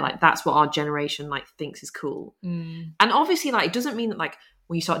don't care. Like, that's what our generation like thinks is cool. And obviously, like, it doesn't mean that like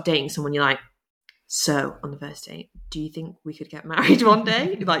when you start dating someone, you're like, so on the first date, do you think we could get married one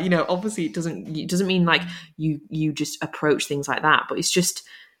day? Like, you know, obviously it doesn't mean like you just approach things like that. But it's just,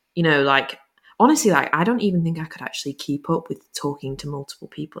 you know, like, honestly, like, I don't even think I could actually keep up with talking to multiple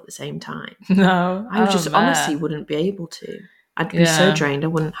people at the same time. No, I just honestly wouldn't be able to. I'd be so drained. I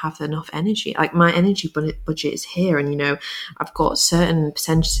wouldn't have enough energy. Like, my energy budget is here, and, you know, I've got certain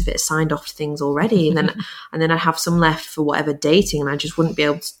percentages of it signed off to things already, and then I'd have some left for whatever dating, and I just wouldn't be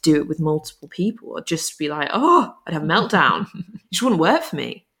able to do it with multiple people. I'd just be like, I'd have a meltdown. It just wouldn't work for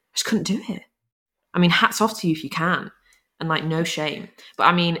me. I just couldn't do it. I mean, hats off to you if you can, and like, no shame. But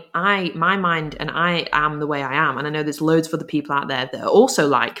I mean, my mind, and I am the way I am, and I know there's loads of other people out there that are also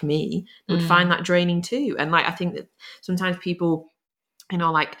like me that would find that draining too. And like, I think that sometimes people, you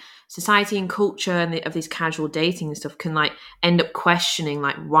know, like society and culture and of this casual dating and stuff can like end up questioning,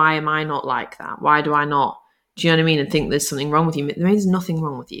 like, why am I not like that? Why do I not? Do you know what I mean? And think there's something wrong with you. There's nothing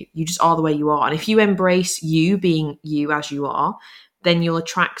wrong with you. You just are the way you are. And if you embrace you being you as you are, then you'll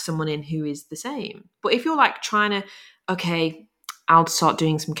attract someone in who is the same. But if you're like trying to, okay, I'll start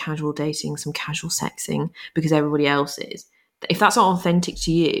doing some casual dating, some casual sexing because everybody else is. If that's not authentic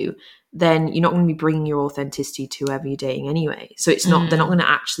to you, then you're not going to be bringing your authenticity to whoever you're dating anyway. So it's not, they're not going to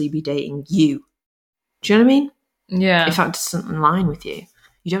actually be dating you. Do you know what I mean? Yeah. If that doesn't align with you,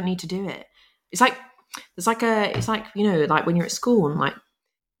 you don't need to do it. It's like, you know, like when you're at school and like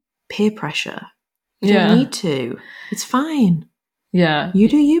peer pressure. You don't need to. It's fine. Yeah. You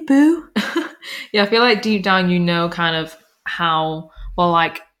do you, boo. Yeah, I feel like deep down you know kind of how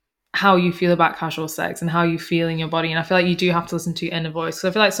you feel about casual sex and how you feel in your body. And I feel like you do have to listen to your inner voice. So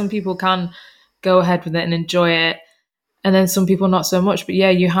I feel like some people can go ahead with it and enjoy it, and then some people not so much. But yeah,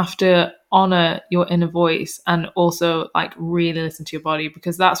 you have to honor your inner voice and also like really listen to your body,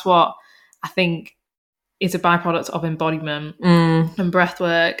 because that's what I think is a byproduct of embodiment and breath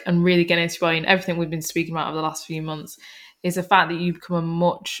work and really getting into your body, and everything we've been speaking about over the last few months is the fact that you become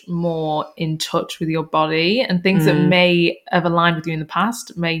much more in touch with your body, and things that may have aligned with you in the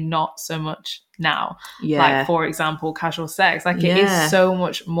past may not so much now. Like, for example, casual sex. Like, it is so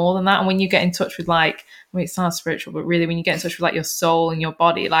much more than that. And when you get in touch with, like, I mean, it sounds spiritual, but really when you get in touch with, like, your soul and your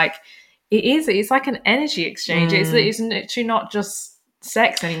body, like, it's like an energy exchange. It's literally not just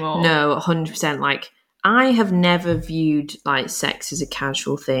sex anymore. No, 100%. Like, I have never viewed, like, sex as a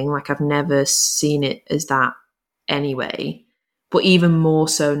casual thing. Like, I've never seen it as that anyway. But even more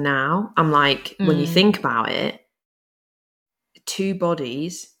so now, I'm like, when you think about it, two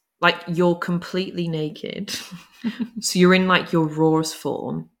bodies, like, you're completely naked. So you're in, like, your rawest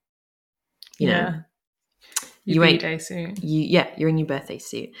form. You know? Your birthday suit. You're in your birthday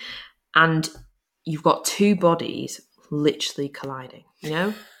suit. And you've got two bodies literally colliding, you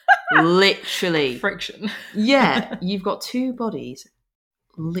know? Literally. Friction. Yeah, you've got two bodies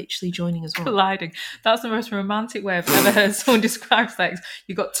literally joining as well. Colliding. That's the most romantic way I've ever heard someone describe sex.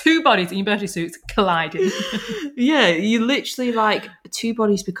 You've got two bodies in your birthday suits colliding. Yeah, you literally, like, two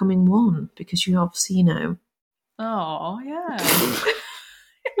bodies becoming one, because you obviously, you know. Oh, yeah.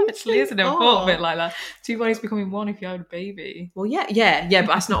 It actually is an important bit like that. Two bodies becoming one if you had a baby. Well, yeah, but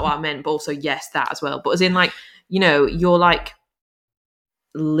that's not what I meant. But also, yes, that as well. But as in, like, you know, you're, like,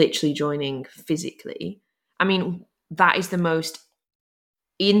 literally joining physically. I mean, that is the most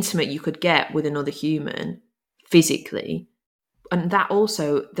intimate you could get with another human physically. And that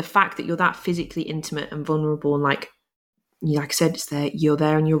also, the fact that you're that physically intimate and vulnerable, and, like I said, it's there, you're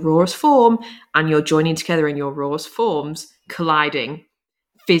there in your rawest form, and you're joining together in your rawest forms, colliding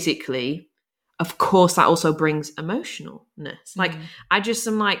physically. Of course, that also brings emotionalness. Like, I just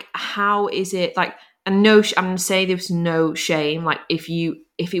am like, how is it, like, and no, I'm going to say there's no shame. Like, if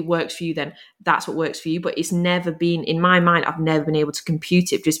it works for you, then that's what works for you. But it's never been, in my mind, I've never been able to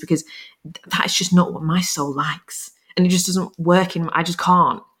compute it, just because that's just not what my soul likes. And it just doesn't work I just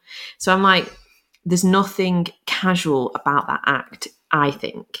can't. So I'm like, there's nothing casual about that act, I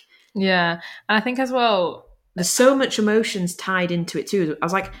think. Yeah. And I think as well, there's so much emotions tied into it too. I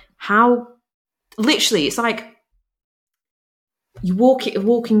was like, how, literally, it's like, you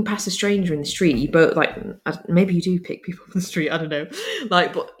walking past a stranger in the street, you both, like, maybe you do pick people on the street, I don't know,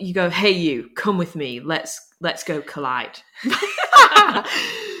 like, but you go, hey, you, come with me, let's go collide.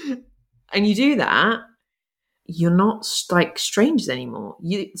 And you do that, you're not, like, strangers anymore.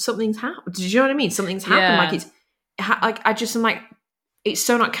 Something's happened. Do you know what I mean? Something's happened. Like, it's like, I just am like, it's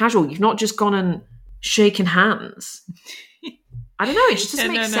so not casual. You've not just gone and shaken hands. I don't know, it just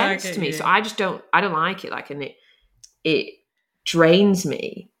doesn't make sense to me. You. So I don't like it. Like, and it drains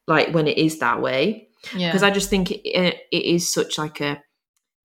me, like, when it is that way, because I just think it is such like a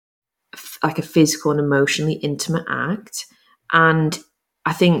physical and emotionally intimate act. And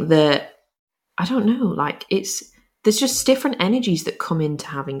I think that, I don't know, like, there's just different energies that come into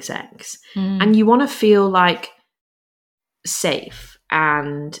having sex, and you want to feel, like, safe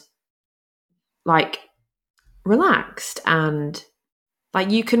and, like, relaxed, and,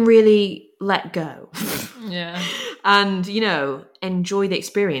 like, you can really let go. Yeah. And, you know, enjoy the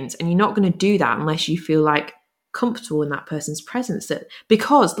experience. And you're not going to do that unless you feel, like, comfortable in that person's presence.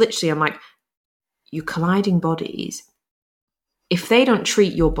 Because literally, I'm like, you're colliding bodies. If they don't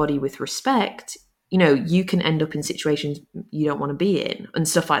treat your body with respect, you know, you can end up in situations you don't want to be in and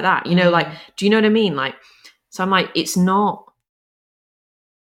stuff like that. You know, like, do you know what I mean? Like, so I'm like, it's not,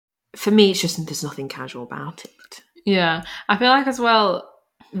 for me, it's just, there's nothing casual about it. Yeah. I feel like as well,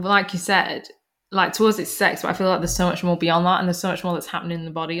 like you said, like, towards its sex, but I feel like there's so much more beyond that, and there's so much more that's happening in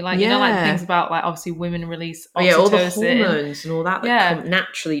the body. Like, you know, like, things about, like, obviously women release oxytocin. All the hormones and all that come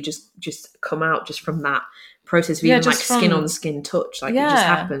naturally just come out just from that process of even, like, skin on skin touch. Like, it just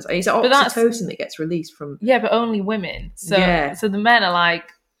happens. It's oxytocin that gets released from... Yeah, but only women. So the men are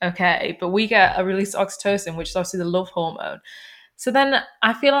like, okay, but we get a release of oxytocin, which is obviously the love hormone. So then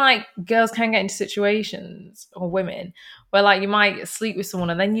I feel like girls can get into situations, or women, where, like, you might sleep with someone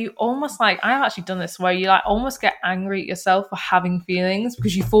and then you almost, like, I've actually done this, where you, like, almost get angry at yourself for having feelings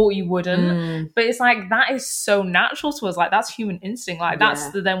because you thought you wouldn't. But it's like, that is so natural to us. Like, that's human instinct. Like, that's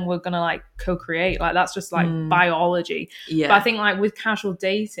then we're going to, like, co-create. Like, that's just, like, biology. Yeah. But I think, like, with casual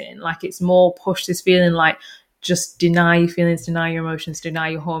dating, like, it's more push this feeling, like, just deny your feelings, deny your emotions, deny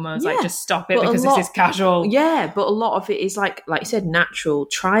your hormones. Like, just stop it, because this is casual. Yeah, but a lot of it is, like you said, natural,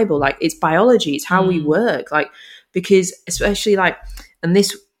 tribal. Like, it's biology. It's how we work. Like, because especially, like, and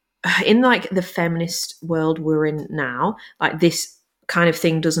this, in, like, the feminist world we're in now, like, this kind of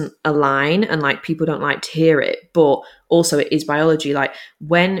thing doesn't align and like people don't like to hear it, but also it is biology. Like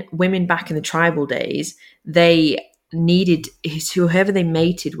when women back in the tribal days, they needed whoever they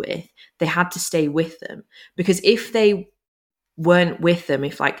mated with, they had to stay with them, because if they weren't with them,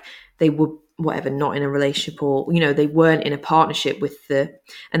 if like they were whatever, not in a relationship, or they weren't in a partnership with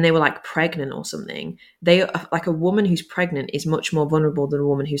and they were like pregnant or something, they like a woman who's pregnant is much more vulnerable than a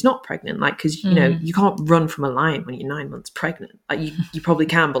woman who's not pregnant, like because you can't run from a lion when you're 9 months pregnant. Like you probably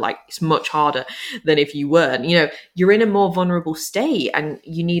can, but like it's much harder than if you weren't. You're in a more vulnerable state and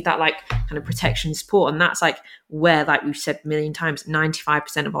you need that like kind of protection support, and that's like where, like we've said a million times,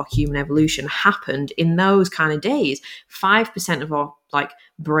 95% of our human evolution happened in those kind of days. 5% of our like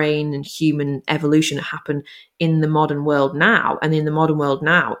brain and human evolution happen in the modern world now, and in the modern world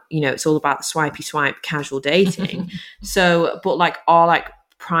now it's all about the swipey swipe casual dating. So but like our like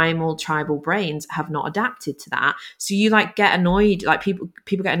primal tribal brains have not adapted to that, so you like get annoyed, like people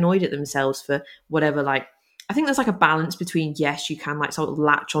get annoyed at themselves for whatever. Like I think there's like a balance between, yes, you can like sort of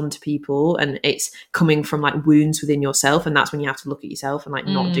latch onto people and it's coming from like wounds within yourself, and that's when you have to look at yourself and like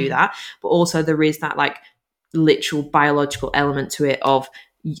not do that, but also there is that like literal biological element to it of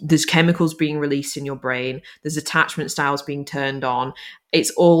there's chemicals being released in your brain, there's attachment styles being turned on. It's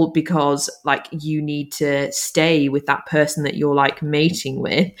all because like you need to stay with that person that you're like mating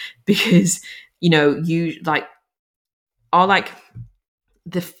with, because you like are like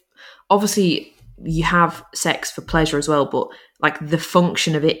obviously you have sex for pleasure as well, but like the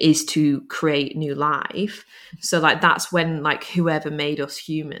function of it is to create new life. So like that's when like whoever made us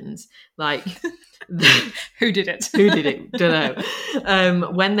humans, like who did it don't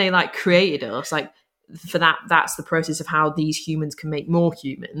know, when they like created us, like for that's the process of how these humans can make more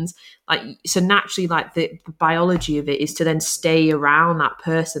humans. Like so naturally, like the biology of it is to then stay around that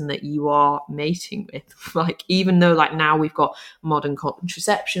person that you are mating with. Like even though like now we've got modern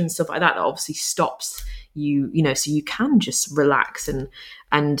contraception, stuff like that obviously stops you so you can just relax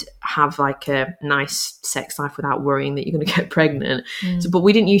and have like a nice sex life without worrying that you're going to get pregnant. So but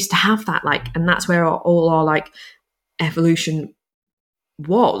we didn't used to have that, like, and that's where all our like evolution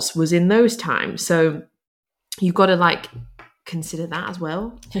was in those times. So you've got to like consider that as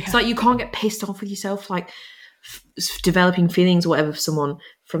well. It's like you can't get pissed off with yourself like developing feelings or whatever for someone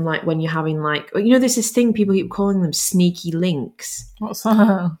from like when you're having like there's this thing people keep calling them sneaky links. What's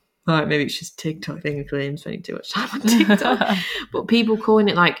that? Like maybe it's just TikTok thing, because I'm spending too much time on TikTok. But people calling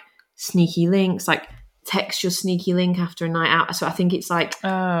it like sneaky links, like text your sneaky link after a night out. So I think it's like,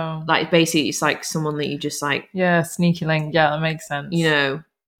 like basically it's like someone that you just like, sneaky link. Yeah, that makes sense.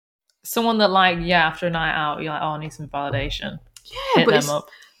 Someone that like, after a night out, you're like, I need some validation. Yeah, hit them up.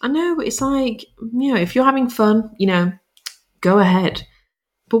 I know, but it's like, if you're having fun, go ahead.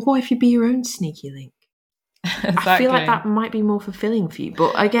 But what if you be your own sneaky link? Exactly. I feel like that might be more fulfilling for you.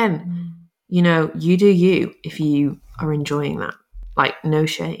 But again, you do you if you are enjoying that. Like, no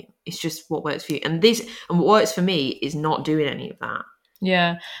shame. It's just what works for you. And what works for me is not doing any of that.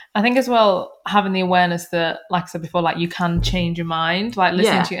 Yeah. I think as well, having the awareness that, like I said before, like you can change your mind, like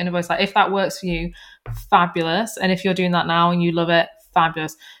listening to your inner voice. Like if that works for you, fabulous. And if you're doing that now and you love it,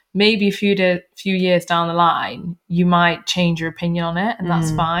 fabulous. Maybe a few years down the line, you might change your opinion on it, and that's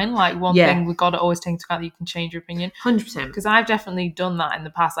fine. Like one thing we've got to always take into account that you can change your opinion. 100%. Because I've definitely done that in the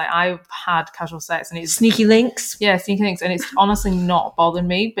past. Like I've had casual sex and it's sneaky links. Yeah, sneaky links, and it's honestly not bothered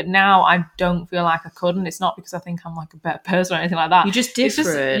me. But now I don't feel like I could, and it's not because I think I'm like a better person or anything like that. You're just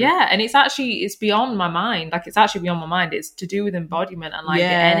different. And it's beyond my mind. Like it's actually beyond my mind. It's to do with embodiment and like the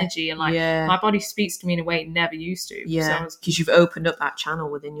energy and like my body speaks to me in a way it never used to. Yeah, because you've opened up that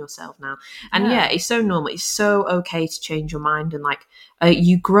channel within yourself now. And it's so normal. It's so okay to change your mind, and like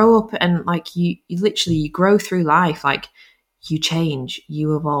you grow up and like you literally you grow through life. Like you change,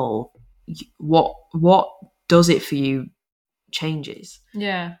 you evolve. What does it for you changes.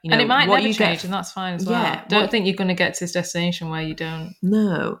 Yeah, and it might never change, and that's fine as well. Yeah, don't think you're going to get to this destination where you don't.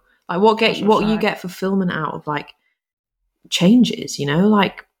 No, like what you get fulfillment out of like changes.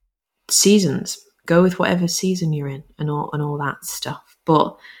 Like seasons. Go with whatever season you're in, and all that stuff.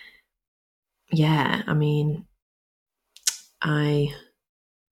 But yeah, I mean, I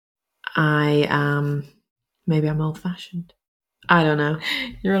maybe I'm old-fashioned. I don't know.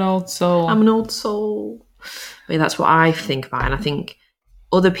 You're an old soul. I'm an old soul. But that's what I think about, and I think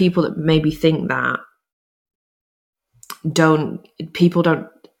other people that maybe think that don't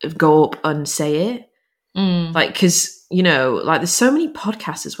go up and say it. Like, because like there's so many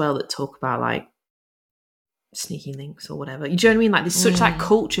podcasts as well that talk about like sneaky links or whatever. You know what I mean? Like there's such like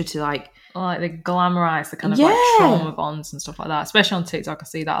culture to like they glamorize the kind of like trauma bonds and stuff like that, especially on TikTok. I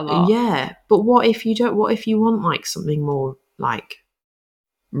see that a lot. Yeah, but what if you want like something more like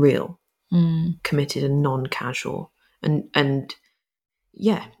real, committed and non-casual. And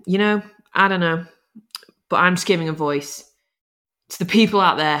yeah, you know, I don't know, but I'm just giving a voice to the people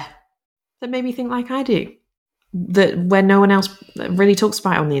out there that made me think like I do, that where no one else really talks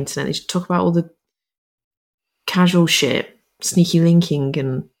about it on the internet. They should talk about all the casual shit, sneaky linking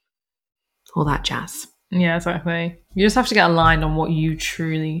and all that jazz. Yeah, exactly. You just have to get aligned on what you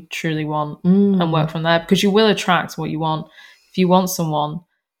truly, truly want and work from there, because you will attract what you want. If you want someone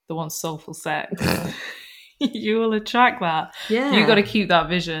that wants soulful sex, you will attract that. Yeah. You got to keep that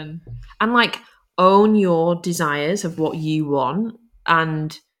vision. And like own your desires of what you want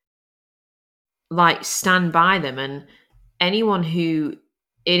and like stand by them. And anyone who,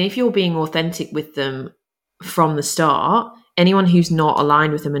 and if you're being authentic with them from the start, anyone who's not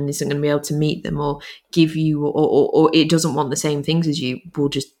aligned with them and isn't going to be able to meet them or give you or it doesn't want the same things as you will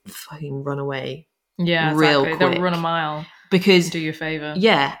just fucking run away. Yeah, real exactly. quick. They'll run a mile because do you a favor.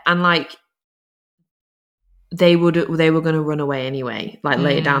 Yeah, and like they were going to run away anyway, like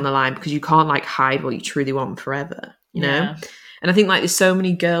later down the line, because you can't like hide what you truly want forever, you know. Yeah. And I think like there's so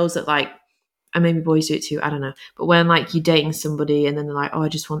many girls that like, and maybe boys do it too, I don't know, but when like you're dating somebody and then they're like, oh, I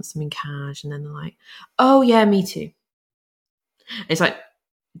just want something cash, and then they're like, oh yeah, me too. It's like,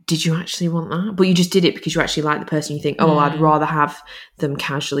 did you actually want that? But you just did it because you actually like the person. You think, oh, well, I'd rather have them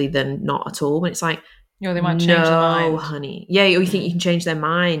casually than not at all. And it's like, they might change their mind. No, honey. Yeah, you think you can change their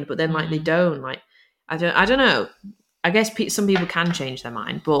mind, but then like they don't. Like, I don't know. I guess some people can change their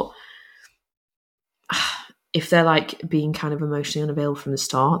mind, but if they're like being kind of emotionally unavailable from the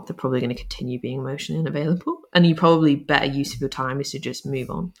start, they're probably going to continue being emotionally unavailable. And you probably better use of your time is to just move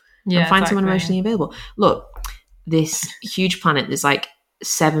on and find someone emotionally available. Look, this huge planet, there's like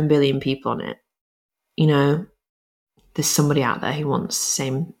 7 billion people on it. You know, there's somebody out there who wants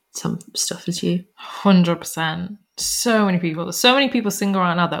some stuff as you. 100%. So many people. There's so many people single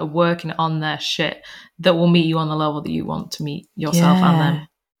right now that are working on their shit that will meet you on the level that you want to meet yourself and them.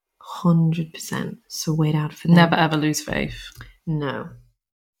 100%. So wait out for them. Never ever lose faith. No.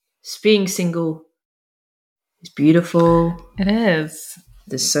 Being single is beautiful. It is.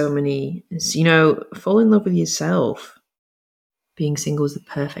 There's so many, you know, fall in love with yourself. Being single is the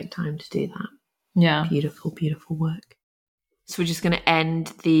perfect time to do that. Yeah. Beautiful, beautiful work. So we're just going to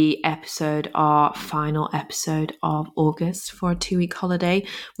end the episode, our final episode of August for a 2-week holiday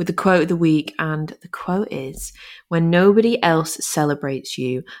with the quote of the week. And the quote is, when nobody else celebrates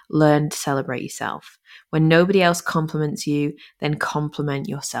you, learn to celebrate yourself. When nobody else compliments you, then compliment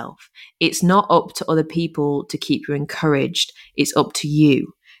yourself. It's not up to other people to keep you encouraged. It's up to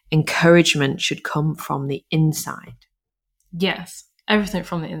you. Encouragement should come from the inside. Yes. Everything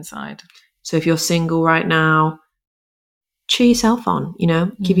from the inside. So if you're single right now, cheer yourself on, you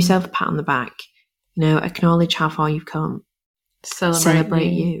know, give yourself a pat on the back, you know, acknowledge how far you've come.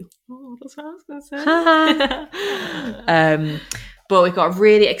 Celebrate you. Oh, that's what I was going to say. But we've got a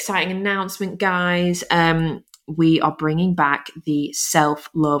really exciting announcement, guys. We are bringing back the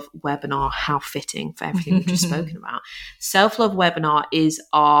self-love webinar. How fitting for everything we've just spoken about. Self-love webinar is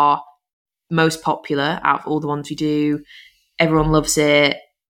our most popular out of all the ones we do. Everyone loves it.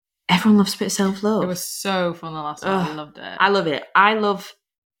 Everyone loves a bit of self-love. It was so fun the last one. I loved it. I love it.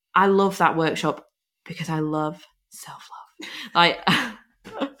 I love that workshop because I love self-love. Like,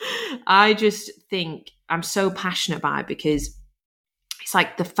 I just think I'm so passionate about it because it's like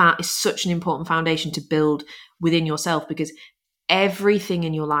it's such an important foundation to build within yourself, because everything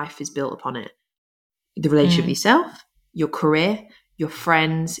in your life is built upon it. The relationship with yourself, your career, your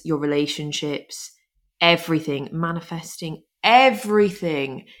friends, your relationships, everything, manifesting,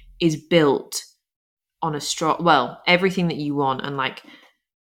 everything is built on a strong, everything that you want and like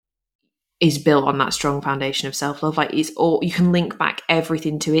is built on that strong foundation of self-love. Like it's all, you can link back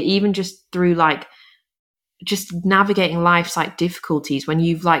everything to it, even just through like just navigating life's like difficulties when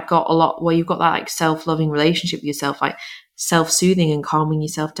you've like got a lot, where you've got that like self-loving relationship with yourself, like self-soothing and calming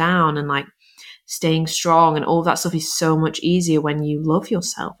yourself down and like staying strong, and all that stuff is so much easier when you love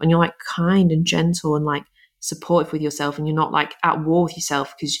yourself and you're like kind and gentle and like supportive with yourself, and you're not like at war with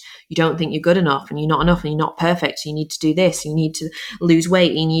yourself because you don't think you're good enough and you're not enough and you're not perfect, so you need to do this, you need to lose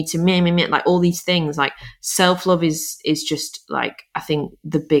weight, you need to like all these things. Like self-love is just like, I think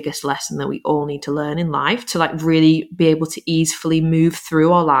the biggest lesson that we all need to learn in life to like really be able to easily move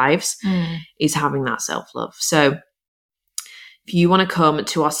through our lives is having that self-love. So if you want to come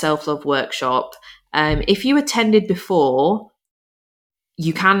to our self-love workshop, if you attended before,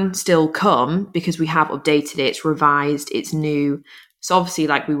 you can still come because we have updated it. It's revised. It's new. So obviously,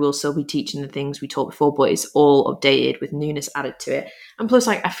 like, we will still be teaching the things we taught before, but it's all updated with newness added to it. And plus,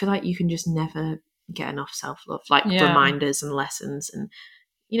 like, I feel like you can just never get enough self-love, like reminders and lessons. And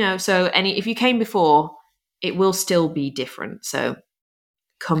so if you came before, it will still be different. So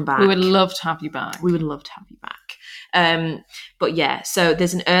come back. We would love to have you back. But yeah, so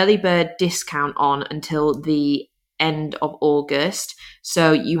there's an early bird discount on until the end of August.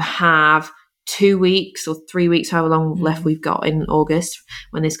 So you have 2 weeks or 3 weeks, however long left we've got in August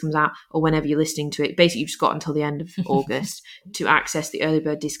when this comes out, or whenever you're listening to it. Basically, you've just got until the end of August to access the early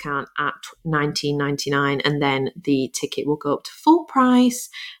bird discount at $19.99, and then the ticket will go up to full price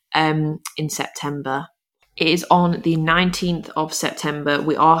in September. It is on the 19th of September.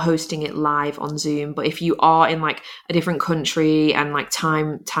 We are hosting it live on Zoom, but if you are in like a different country and like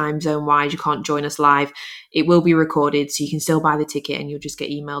time zone wise, you can't join us live, it will be recorded, so you can still buy the ticket and you'll just get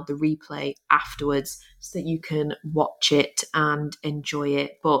emailed the replay afterwards so that you can watch it and enjoy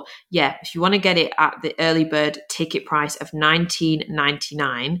it. But yeah, if you want to get it at the early bird ticket price of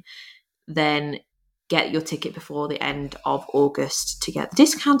 $19.99, then get your ticket before the end of August to get the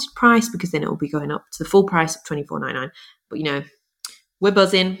discounted price, because then it will be going up to the full price of $24.99. But we're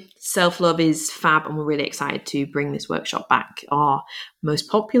buzzing. Self-love is fab, and we're really excited to bring this workshop back, our most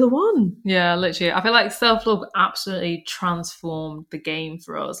popular one. Yeah, literally. I feel like self-love absolutely transformed the game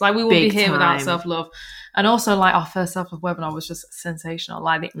for us. Like, we wouldn't be here without self-love. And also, like, our first self-love webinar was just sensational.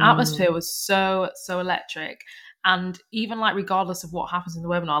 Like, the atmosphere was so electric. And even like, regardless of what happens in the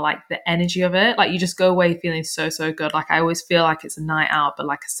webinar, like the energy of it, like you just go away feeling so good. Like, I always feel like it's a night out, but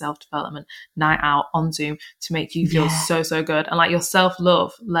like a self-development night out on Zoom to make you feel so good. And like your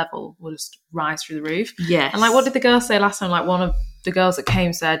self-love level will just rise through the roof. Yes. And like, what did the girls say last time? Like, one of the girls that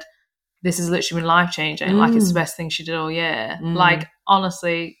came said, this has literally been life-changing. Like, it's the best thing she did all year. Like,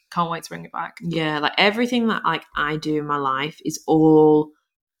 honestly, can't wait to bring it back. Yeah, like everything that like I do in my life is all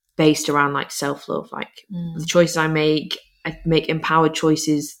based around like self-love. Like the choices I make empowered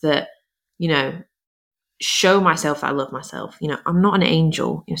choices that show myself that I love myself. I'm not an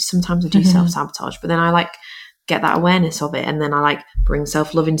angel. Sometimes I do self-sabotage, but then I like get that awareness of it, and then I like bring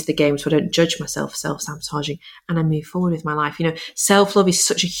self-love into the game, so I don't judge myself for self-sabotaging, and I move forward with my life. Self-love is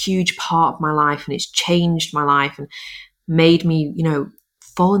such a huge part of my life, and it's changed my life and made me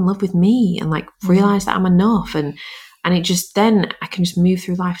fall in love with me and like realize that I'm enough, and it just, then I can just move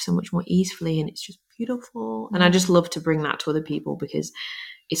through life so much more easily, and it's just beautiful. And I just love to bring that to other people, because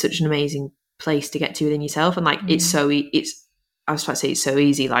it's such an amazing place to get to within yourself. And like, I was about to say it's so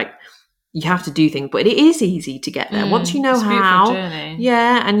easy. Like, you have to do things, but it is easy to get there once you know it's a how. journey.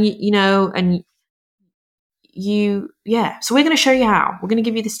 Yeah, and So we're going to show you how. We're going to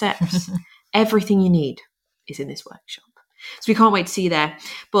give you the steps. Everything you need is in this workshop. So we can't wait to see you there.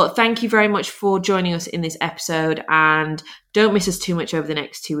 But thank you very much for joining us in this episode, and don't miss us too much over the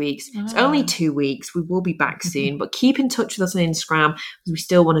next 2 weeks. It's only 2 weeks. We will be back soon, but keep in touch with us on Instagram, because we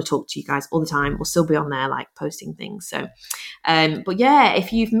still want to talk to you guys all the time. We'll still be on there, like, posting things. So, but yeah,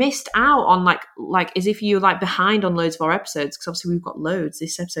 if you've missed out on like as if you're like behind on loads of our episodes, because obviously we've got loads,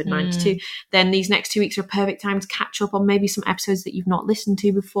 this episode 92, then these next 2 weeks are a perfect time to catch up on maybe some episodes that you've not listened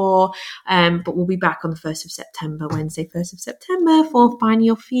to before. But we'll be back on the 1st of September, Wednesday, 1st of September, for Finding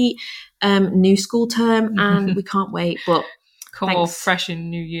Your Feet, new school term, and we can't wait. But Come all fresh in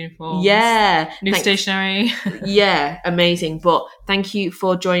new uniforms. Yeah. New stationery. Yeah, amazing. But thank you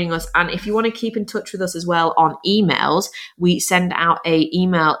for joining us. And if you want to keep in touch with us as well on emails, we send out a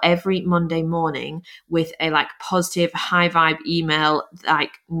email every Monday morning with a like positive, high vibe email,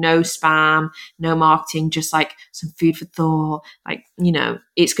 like no spam, no marketing, just like some food for thought. Like,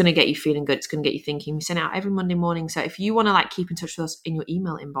 it's going to get you feeling good. It's going to get you thinking. We send it out every Monday morning. So if you want to like keep in touch with us in your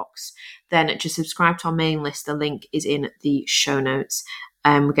email inbox, then just subscribe to our mailing list. The link is in the show notes.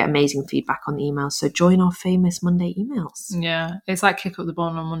 We get amazing feedback on the emails. So join our famous Monday emails. Yeah, it's like kick up the ball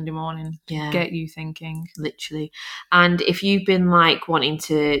on Monday morning. Yeah. Get you thinking. Literally. And if you've been like wanting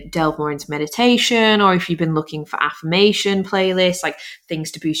to delve more into meditation, or if you've been looking for affirmation playlists, like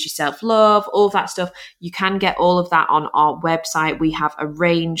things to boost your self-love, all of that stuff, you can get all of that on our website. We have a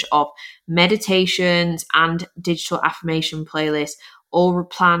range of meditations and digital affirmation playlists, all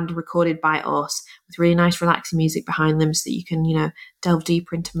planned, recorded by us, with really nice relaxing music behind them, so that you can, delve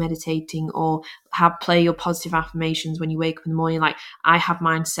deeper into meditating, or play your positive affirmations when you wake up in the morning. Like, I have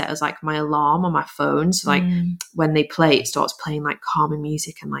mine set as like my alarm on my phone. So like when they play, it starts playing like calming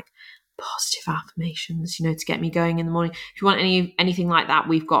music and like positive affirmations, to get me going in the morning. If you want anything like that,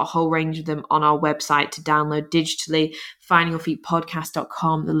 we've got a whole range of them on our website to download digitally,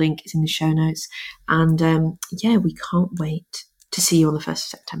 findingyourfeetpodcast.com. The link is in the show notes. And we can't wait to see you on the 1st of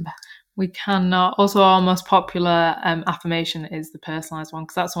September. We cannot. Also, our most popular affirmation is the personalised one,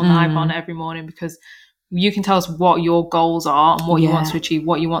 because that's the one that I put on every morning, because you can tell us what your goals are and what you want to achieve,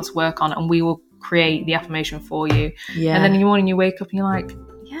 what you want to work on, and we will create the affirmation for you. Yeah. And then in the morning you wake up and you're like,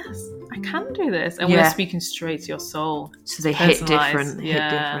 I can do this. And Yeah. we're speaking straight to your soul. So they hit Personalised. different.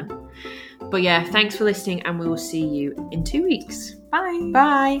 Yeah. Hit different. But yeah, thanks for listening, and we will see you in 2 weeks. Bye.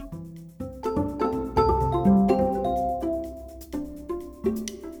 Bye.